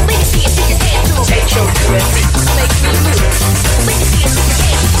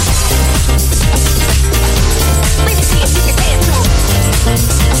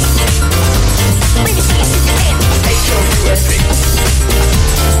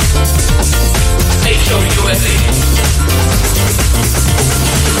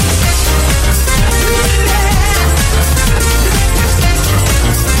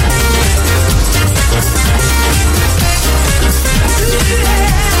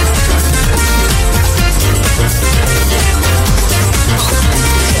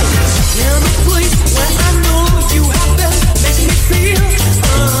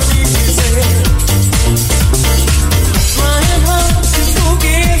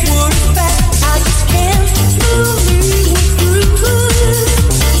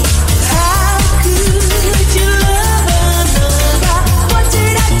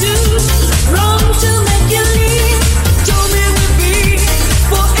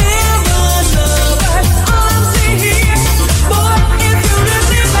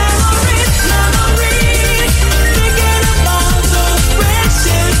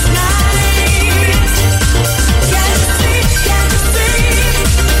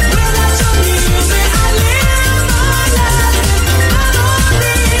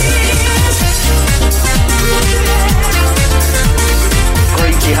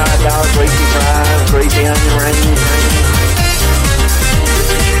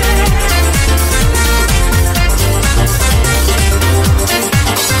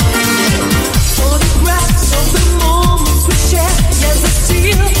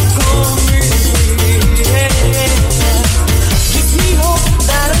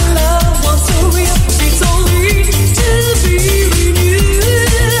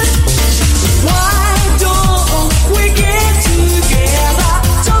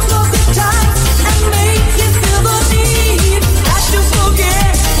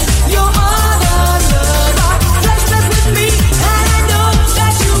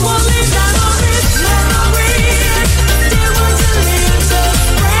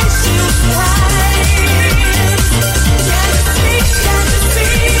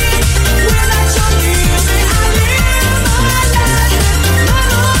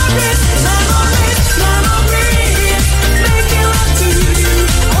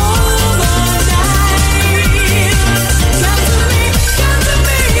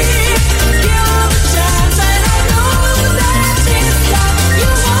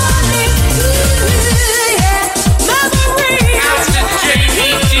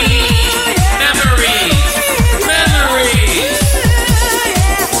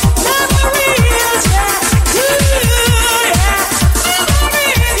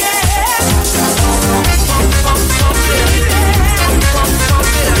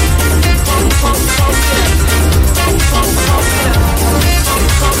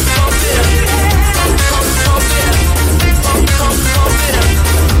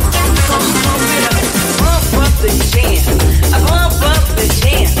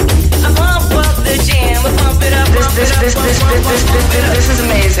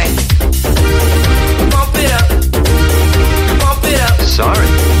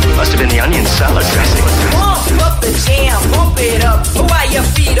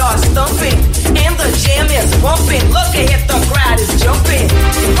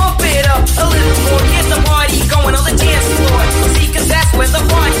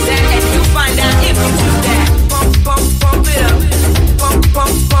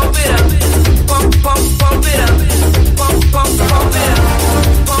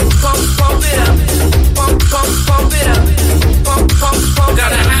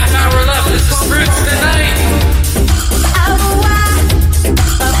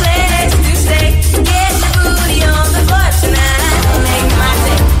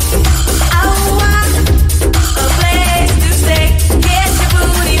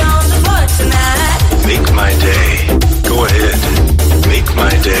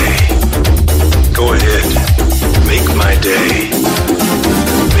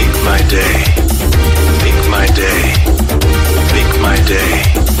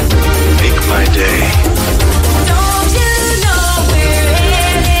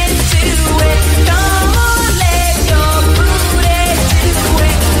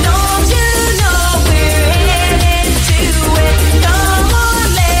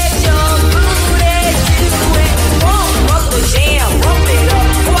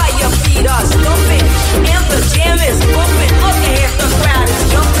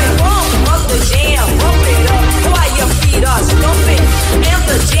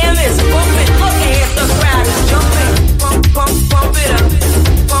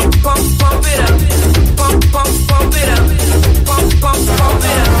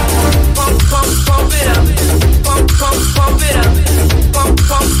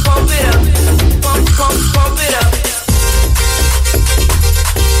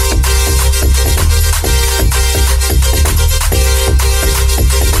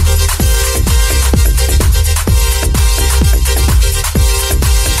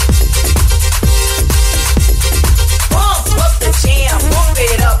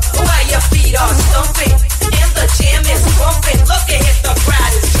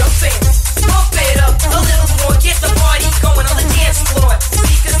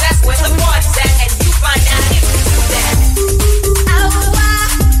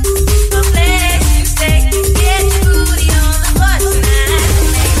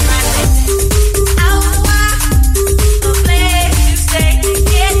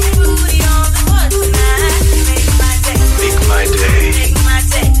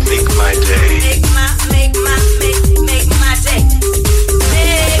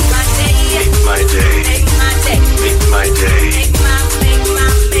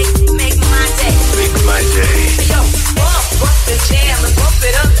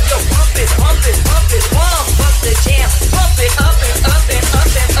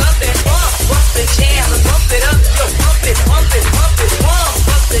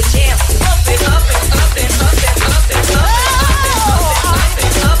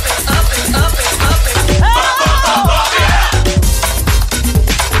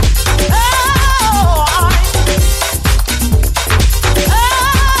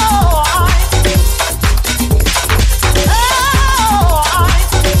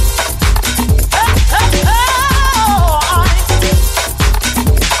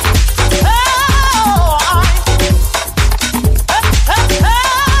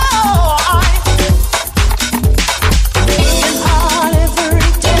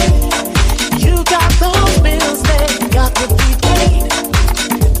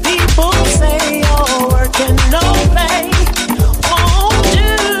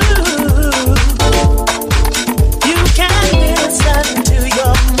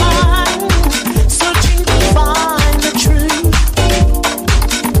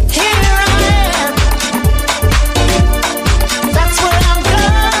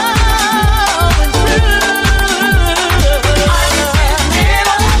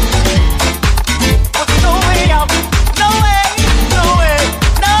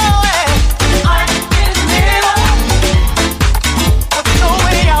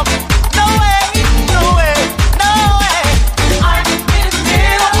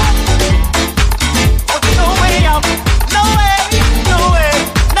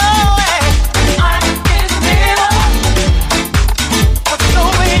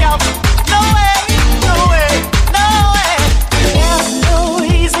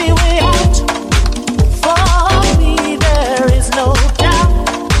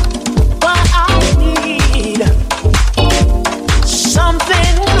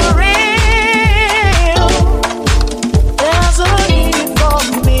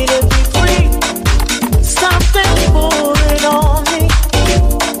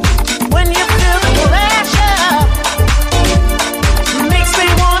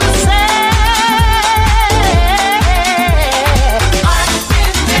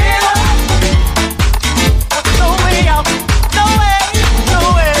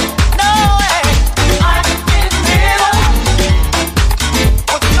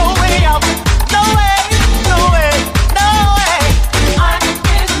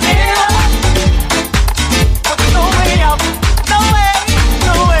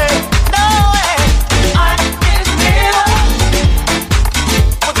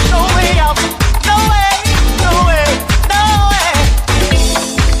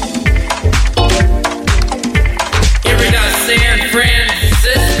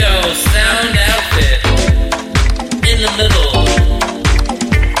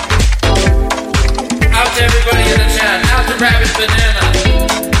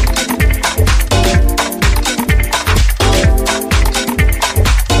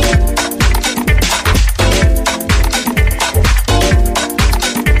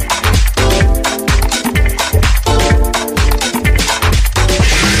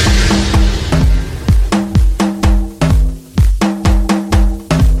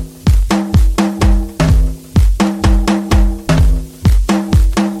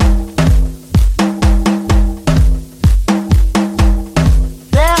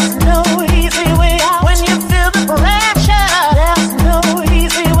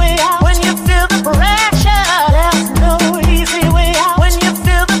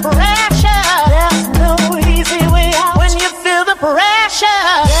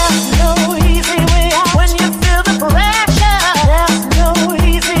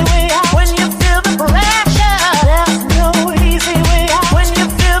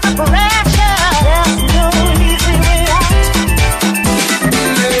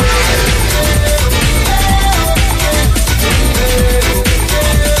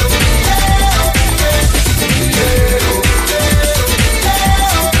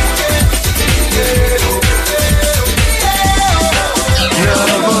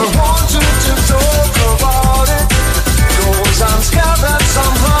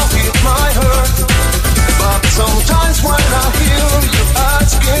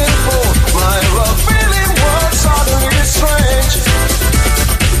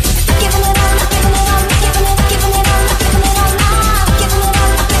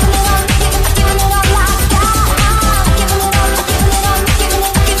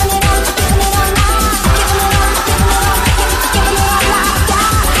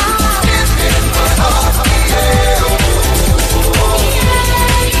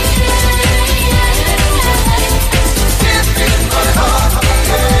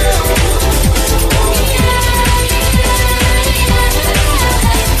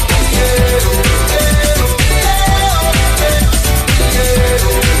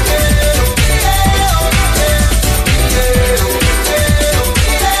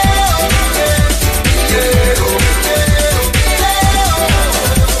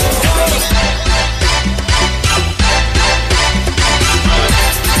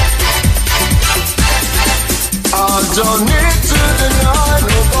 don't need to deny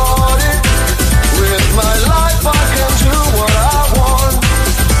nobody. With my life I can do what I want.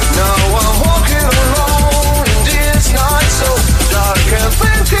 Now I'm walking alone in this night so dark and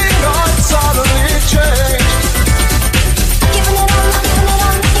thinking I'd suddenly change. Giving it all, giving it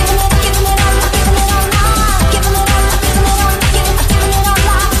all, giving it, giving it all, giving it all now. Giving it all, giving it all, giving it all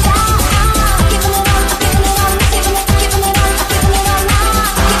now. Giving it all, giving it all, giving it, giving it all, giving it all now.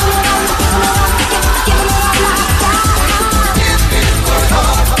 Giving it all, giving it all, giving it all now. Give me my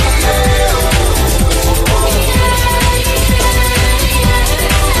heart, yeah.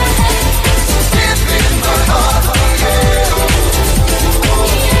 Give me my heart, yeah.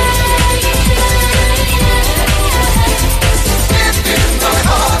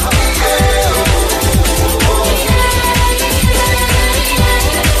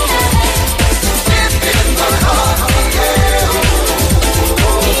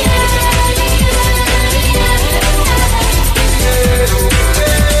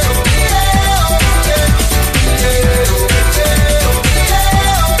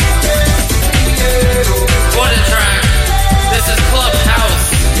 What a track! This is Clubhouse,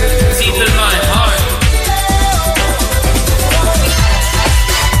 deep in my heart.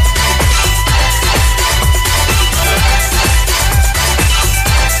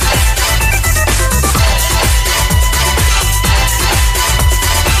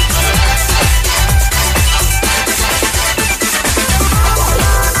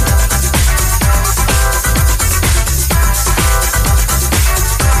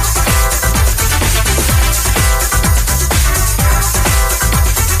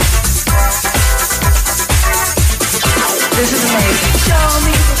 This is amazing. Show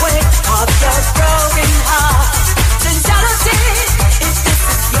me the way of your broken heart. Sincerity, if this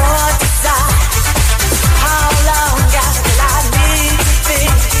is your desire. How long will I need to be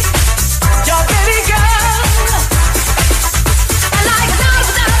your baby girl? And like a dog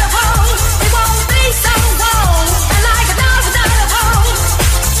without a home, we won't be so warm. And like a dog without a home,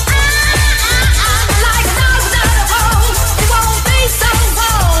 like a dog without a home, we won't be so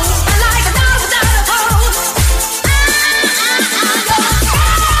warm. And like a dog without a home.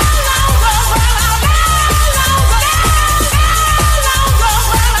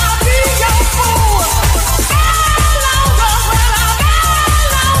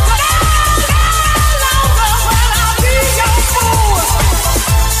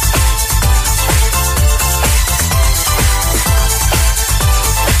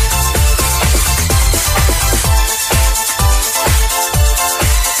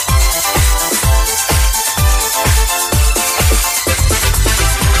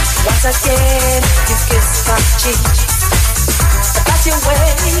 Once again, you kiss my cheek. But that's your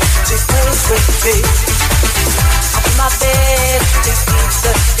way to play with me. I'm in my bed to keep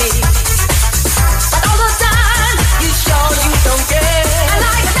the beat. But all the time, you show you don't care. And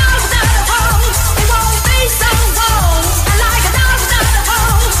like a dog without a home, it won't be so warm. And like a dog without a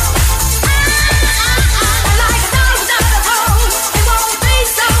home, and like a dog without a home, it won't be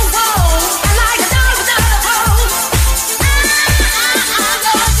so warm. And like a dog without a home.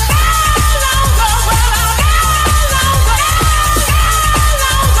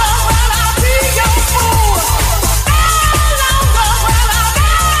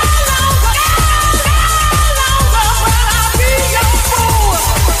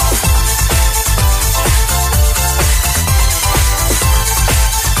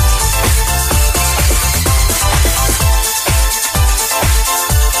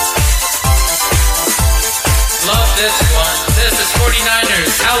 Love this one. This is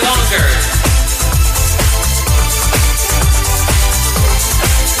 49ers. How longer?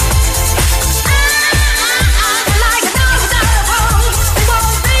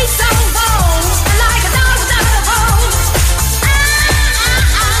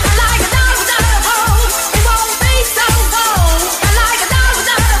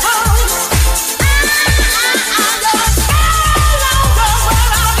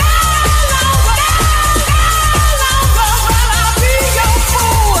 Be your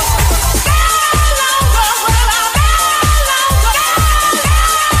fool.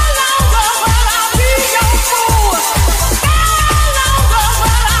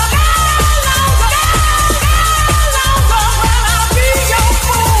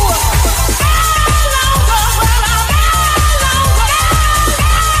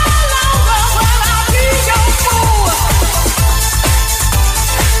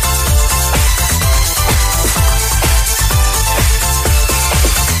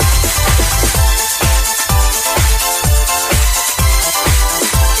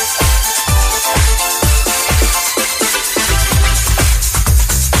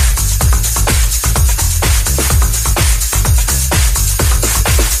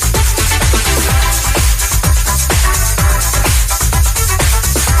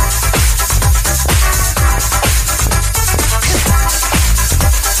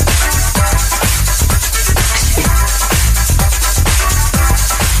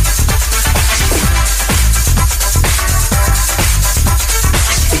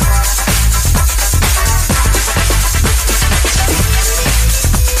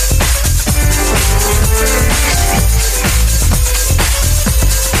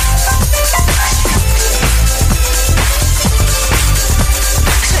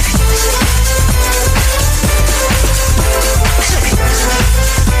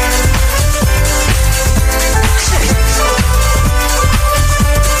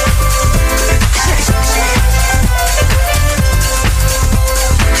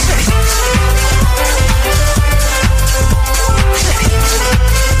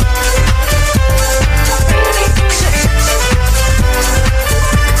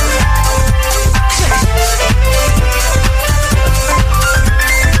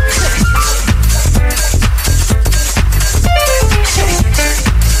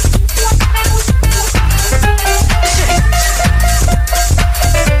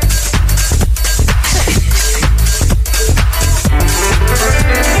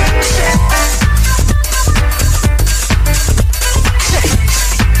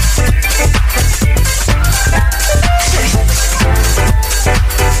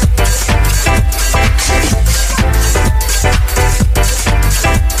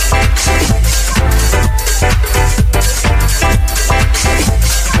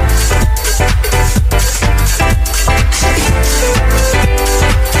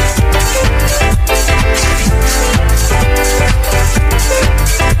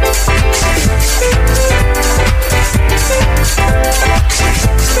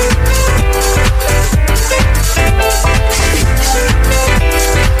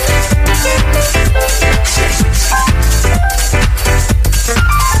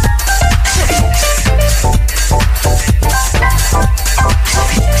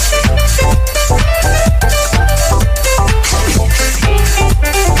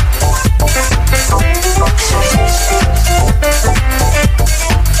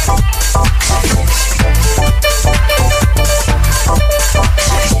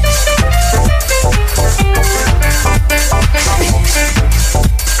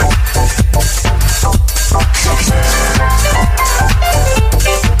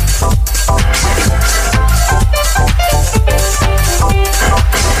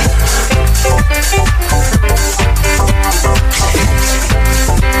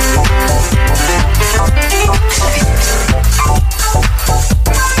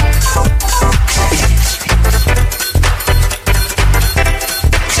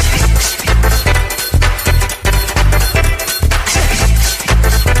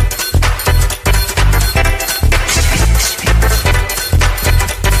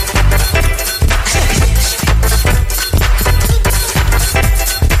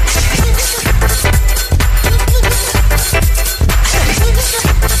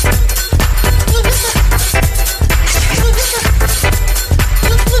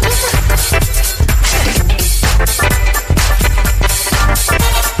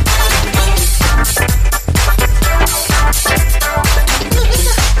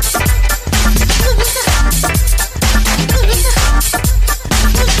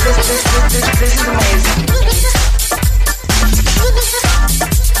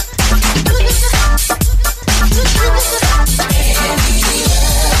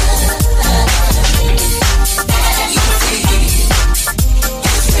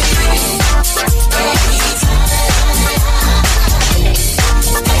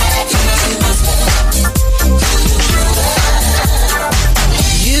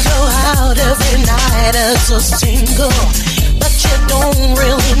 as a single, but you don't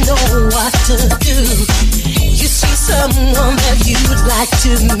really know what to do. You see someone that you'd like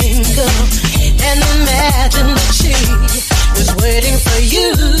to mingle, and imagine that she is waiting for you.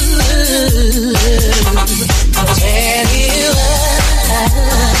 Any love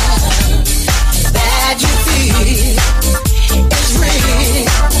that you feel is real.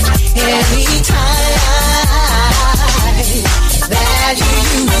 Anytime that you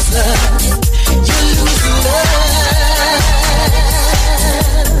use love, you lose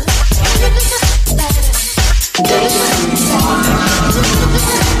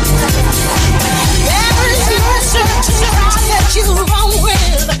There is no certainty that you're wrong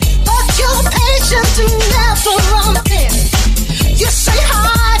with, but your patience never runs thin. You say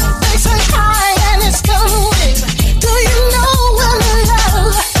hi, they say hi, and it's going. Do you know when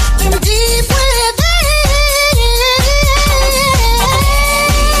love them deep within?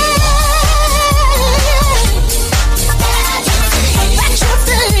 That you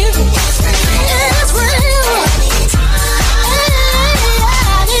feel is real.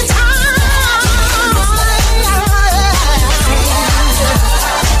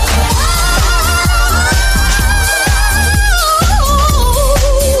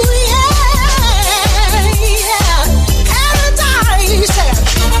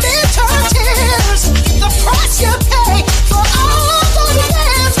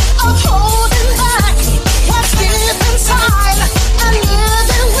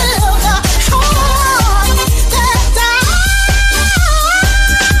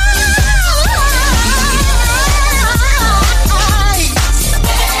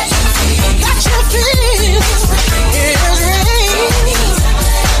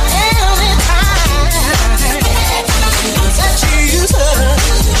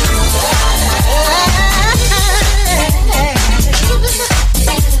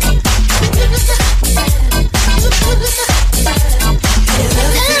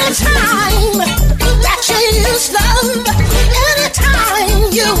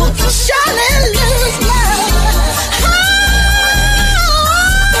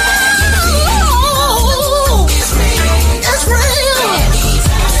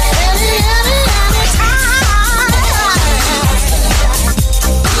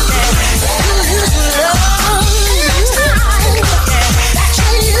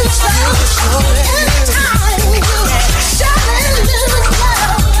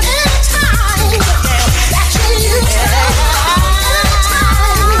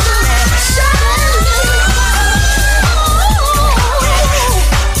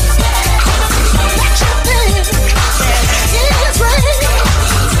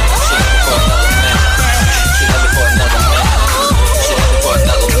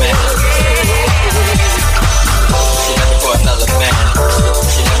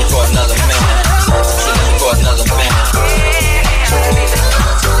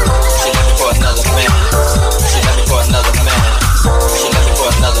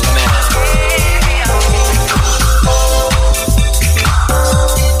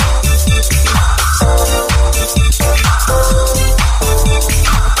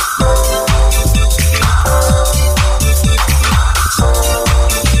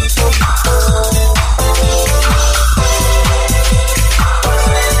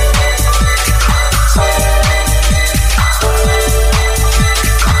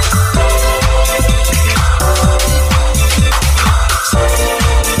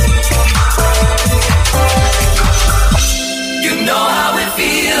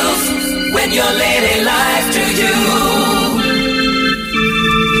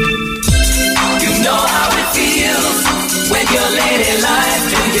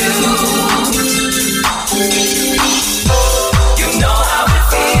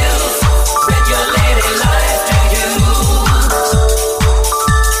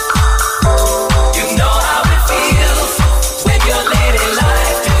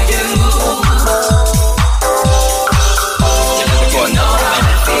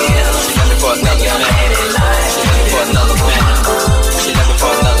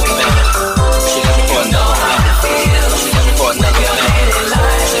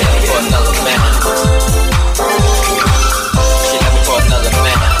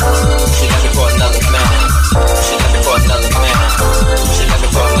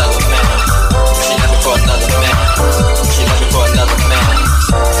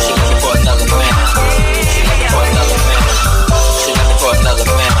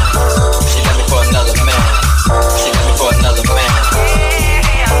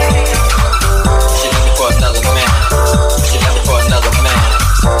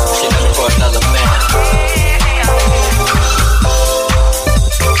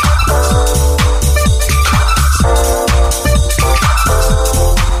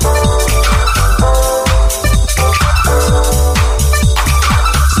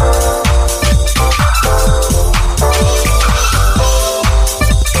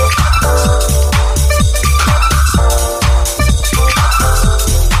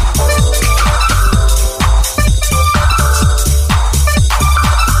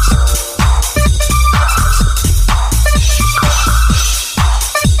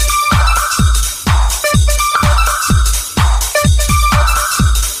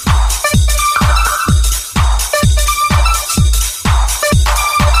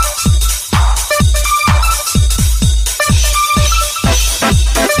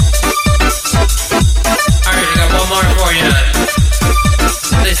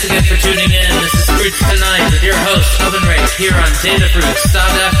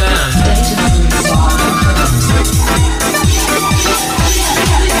 Fruits.fm.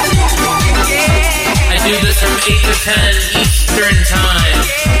 I do this from 8 to 10 Eastern Time,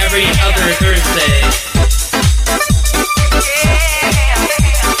 every other Thursday.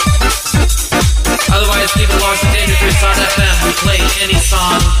 Otherwise, keep it locked into Fruits.fm. We play any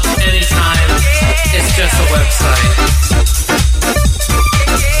song, anytime. It's just a website.